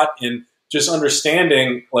whatnot? And just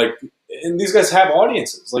understanding, like, and these guys have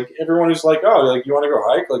audiences. Like, everyone who's like, oh, like, you want to go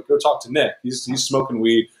hike? Like, go talk to Nick. He's smoking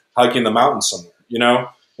weed, hiking in the mountains somewhere,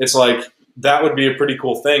 It's like, that would be a pretty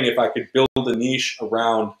cool thing if I could build a niche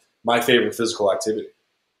around my favorite physical activity.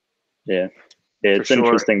 Yeah, it's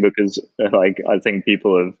interesting because like I think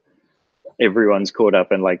everyone's caught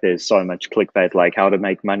up in like there's so much clickbait, like how to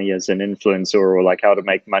make money as an influencer or like how to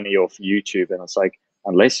make money off YouTube, and it's like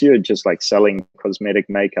unless you're just like selling cosmetic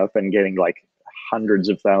makeup and getting like hundreds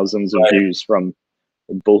of thousands of views from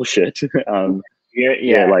bullshit, find your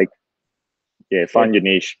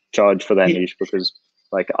niche, charge for that niche, because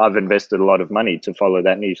like I've invested a lot of money to follow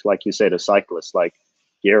that niche. Like you said, a cyclist, like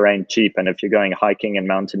gear ain't cheap, and if you're going hiking and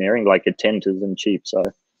mountaineering, like a tent isn't cheap. So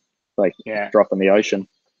like drop in the ocean.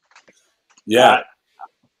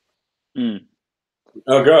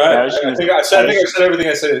 Oh, go ahead. I think I said everything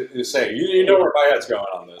I said to say. You know where my head's going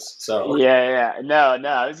on this. So No,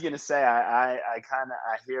 I was gonna say I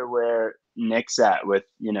hear where Nick's at with,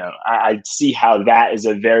 I see how that is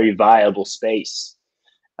a very viable space.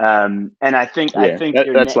 And I think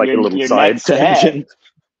that's like a little side tangent.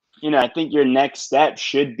 I think your next step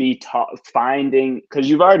should be finding, because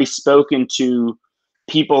you've already spoken to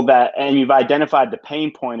people and you've identified the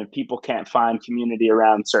pain point of people can't find community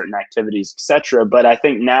around certain activities, etc. But I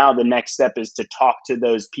think now the next step is to talk to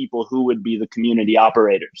those people who would be the community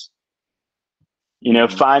operators.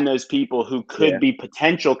 Find those people who could be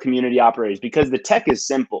potential community operators, because the tech is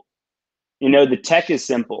simple. The tech is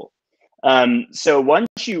simple. So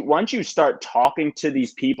once you start talking to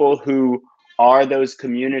these people who are those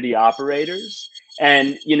community operators,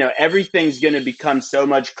 and everything's going to become so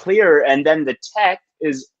much clearer, and then the tech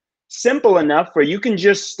is simple enough where you can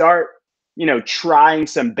just start trying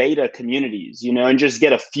some beta communities, and just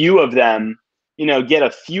get a few of them, get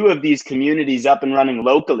a few of these communities up and running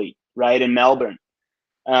locally, right, in Melbourne,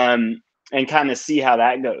 and kind of see how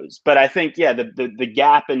that goes. But I think the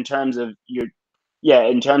gap in terms of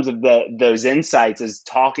those insights is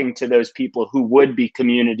talking to those people who would be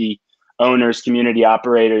community owners, community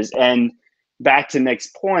operators, and back to Nick's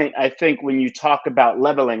point, I think when you talk about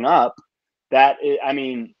leveling up, I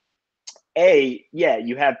mean,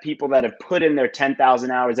 you have people that have put in their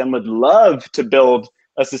 10,000 hours and would love to build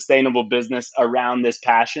a sustainable business around this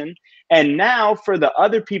passion. And now for the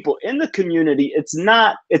other people in the community, it's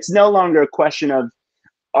no longer a question of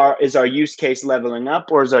is our use case leveling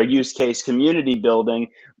up or is our use case community building?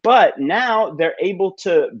 But now they're able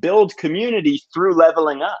to build community through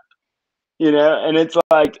leveling up, and it's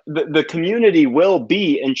like the community will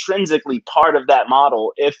be intrinsically part of that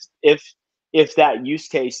model if that use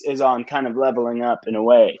case is on kind of leveling up in a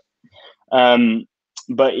way.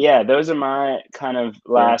 But yeah, those are my kind of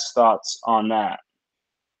last thoughts on that.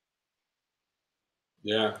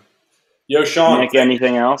 Yeah. Yo, Sean. Nick,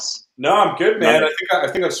 anything else? No, I'm good, man. I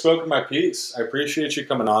think I've spoken my piece. I appreciate you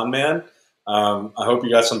coming on, man. I hope you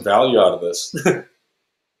got some value out of this.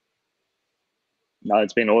 No,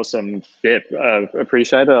 it's been awesome. Yeah,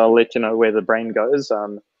 appreciate it. I'll let you know where the brain goes.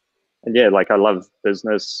 And yeah, like I love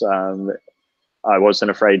business. I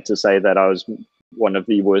wasn't afraid to say that I was one of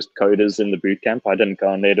the worst coders in the bootcamp. I didn't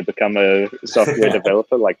go in there to become a software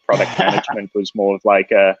developer. Like product management was more of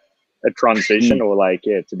like a transition, or like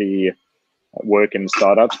to be work in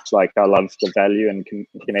startups. Like I love the value and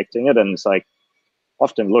connecting it, and it's like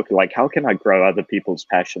often look like how can I grow other people's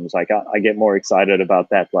passions. Like I get more excited about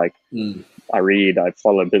that. Like I read, I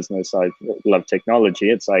follow business, I love technology.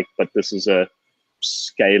 It's like, but this is a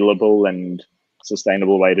scalable and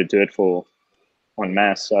sustainable way to do it for en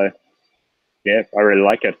masse. So yeah, I really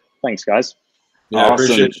like it. Thanks, guys. Yeah, awesome. I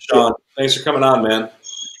appreciate it, Sean. Thanks for coming on, man.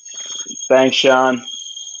 Thanks, Sean.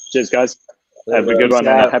 Cheers, guys. Have a good one,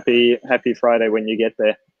 and a happy Friday when you get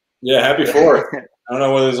there. Yeah, happy 4th. I don't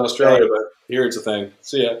know whether it's Australia, but here it's a thing.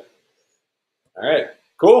 See ya. All right,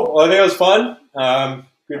 cool. Well, I think it was fun.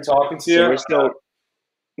 Good talking to you. So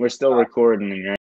we're still recording, right?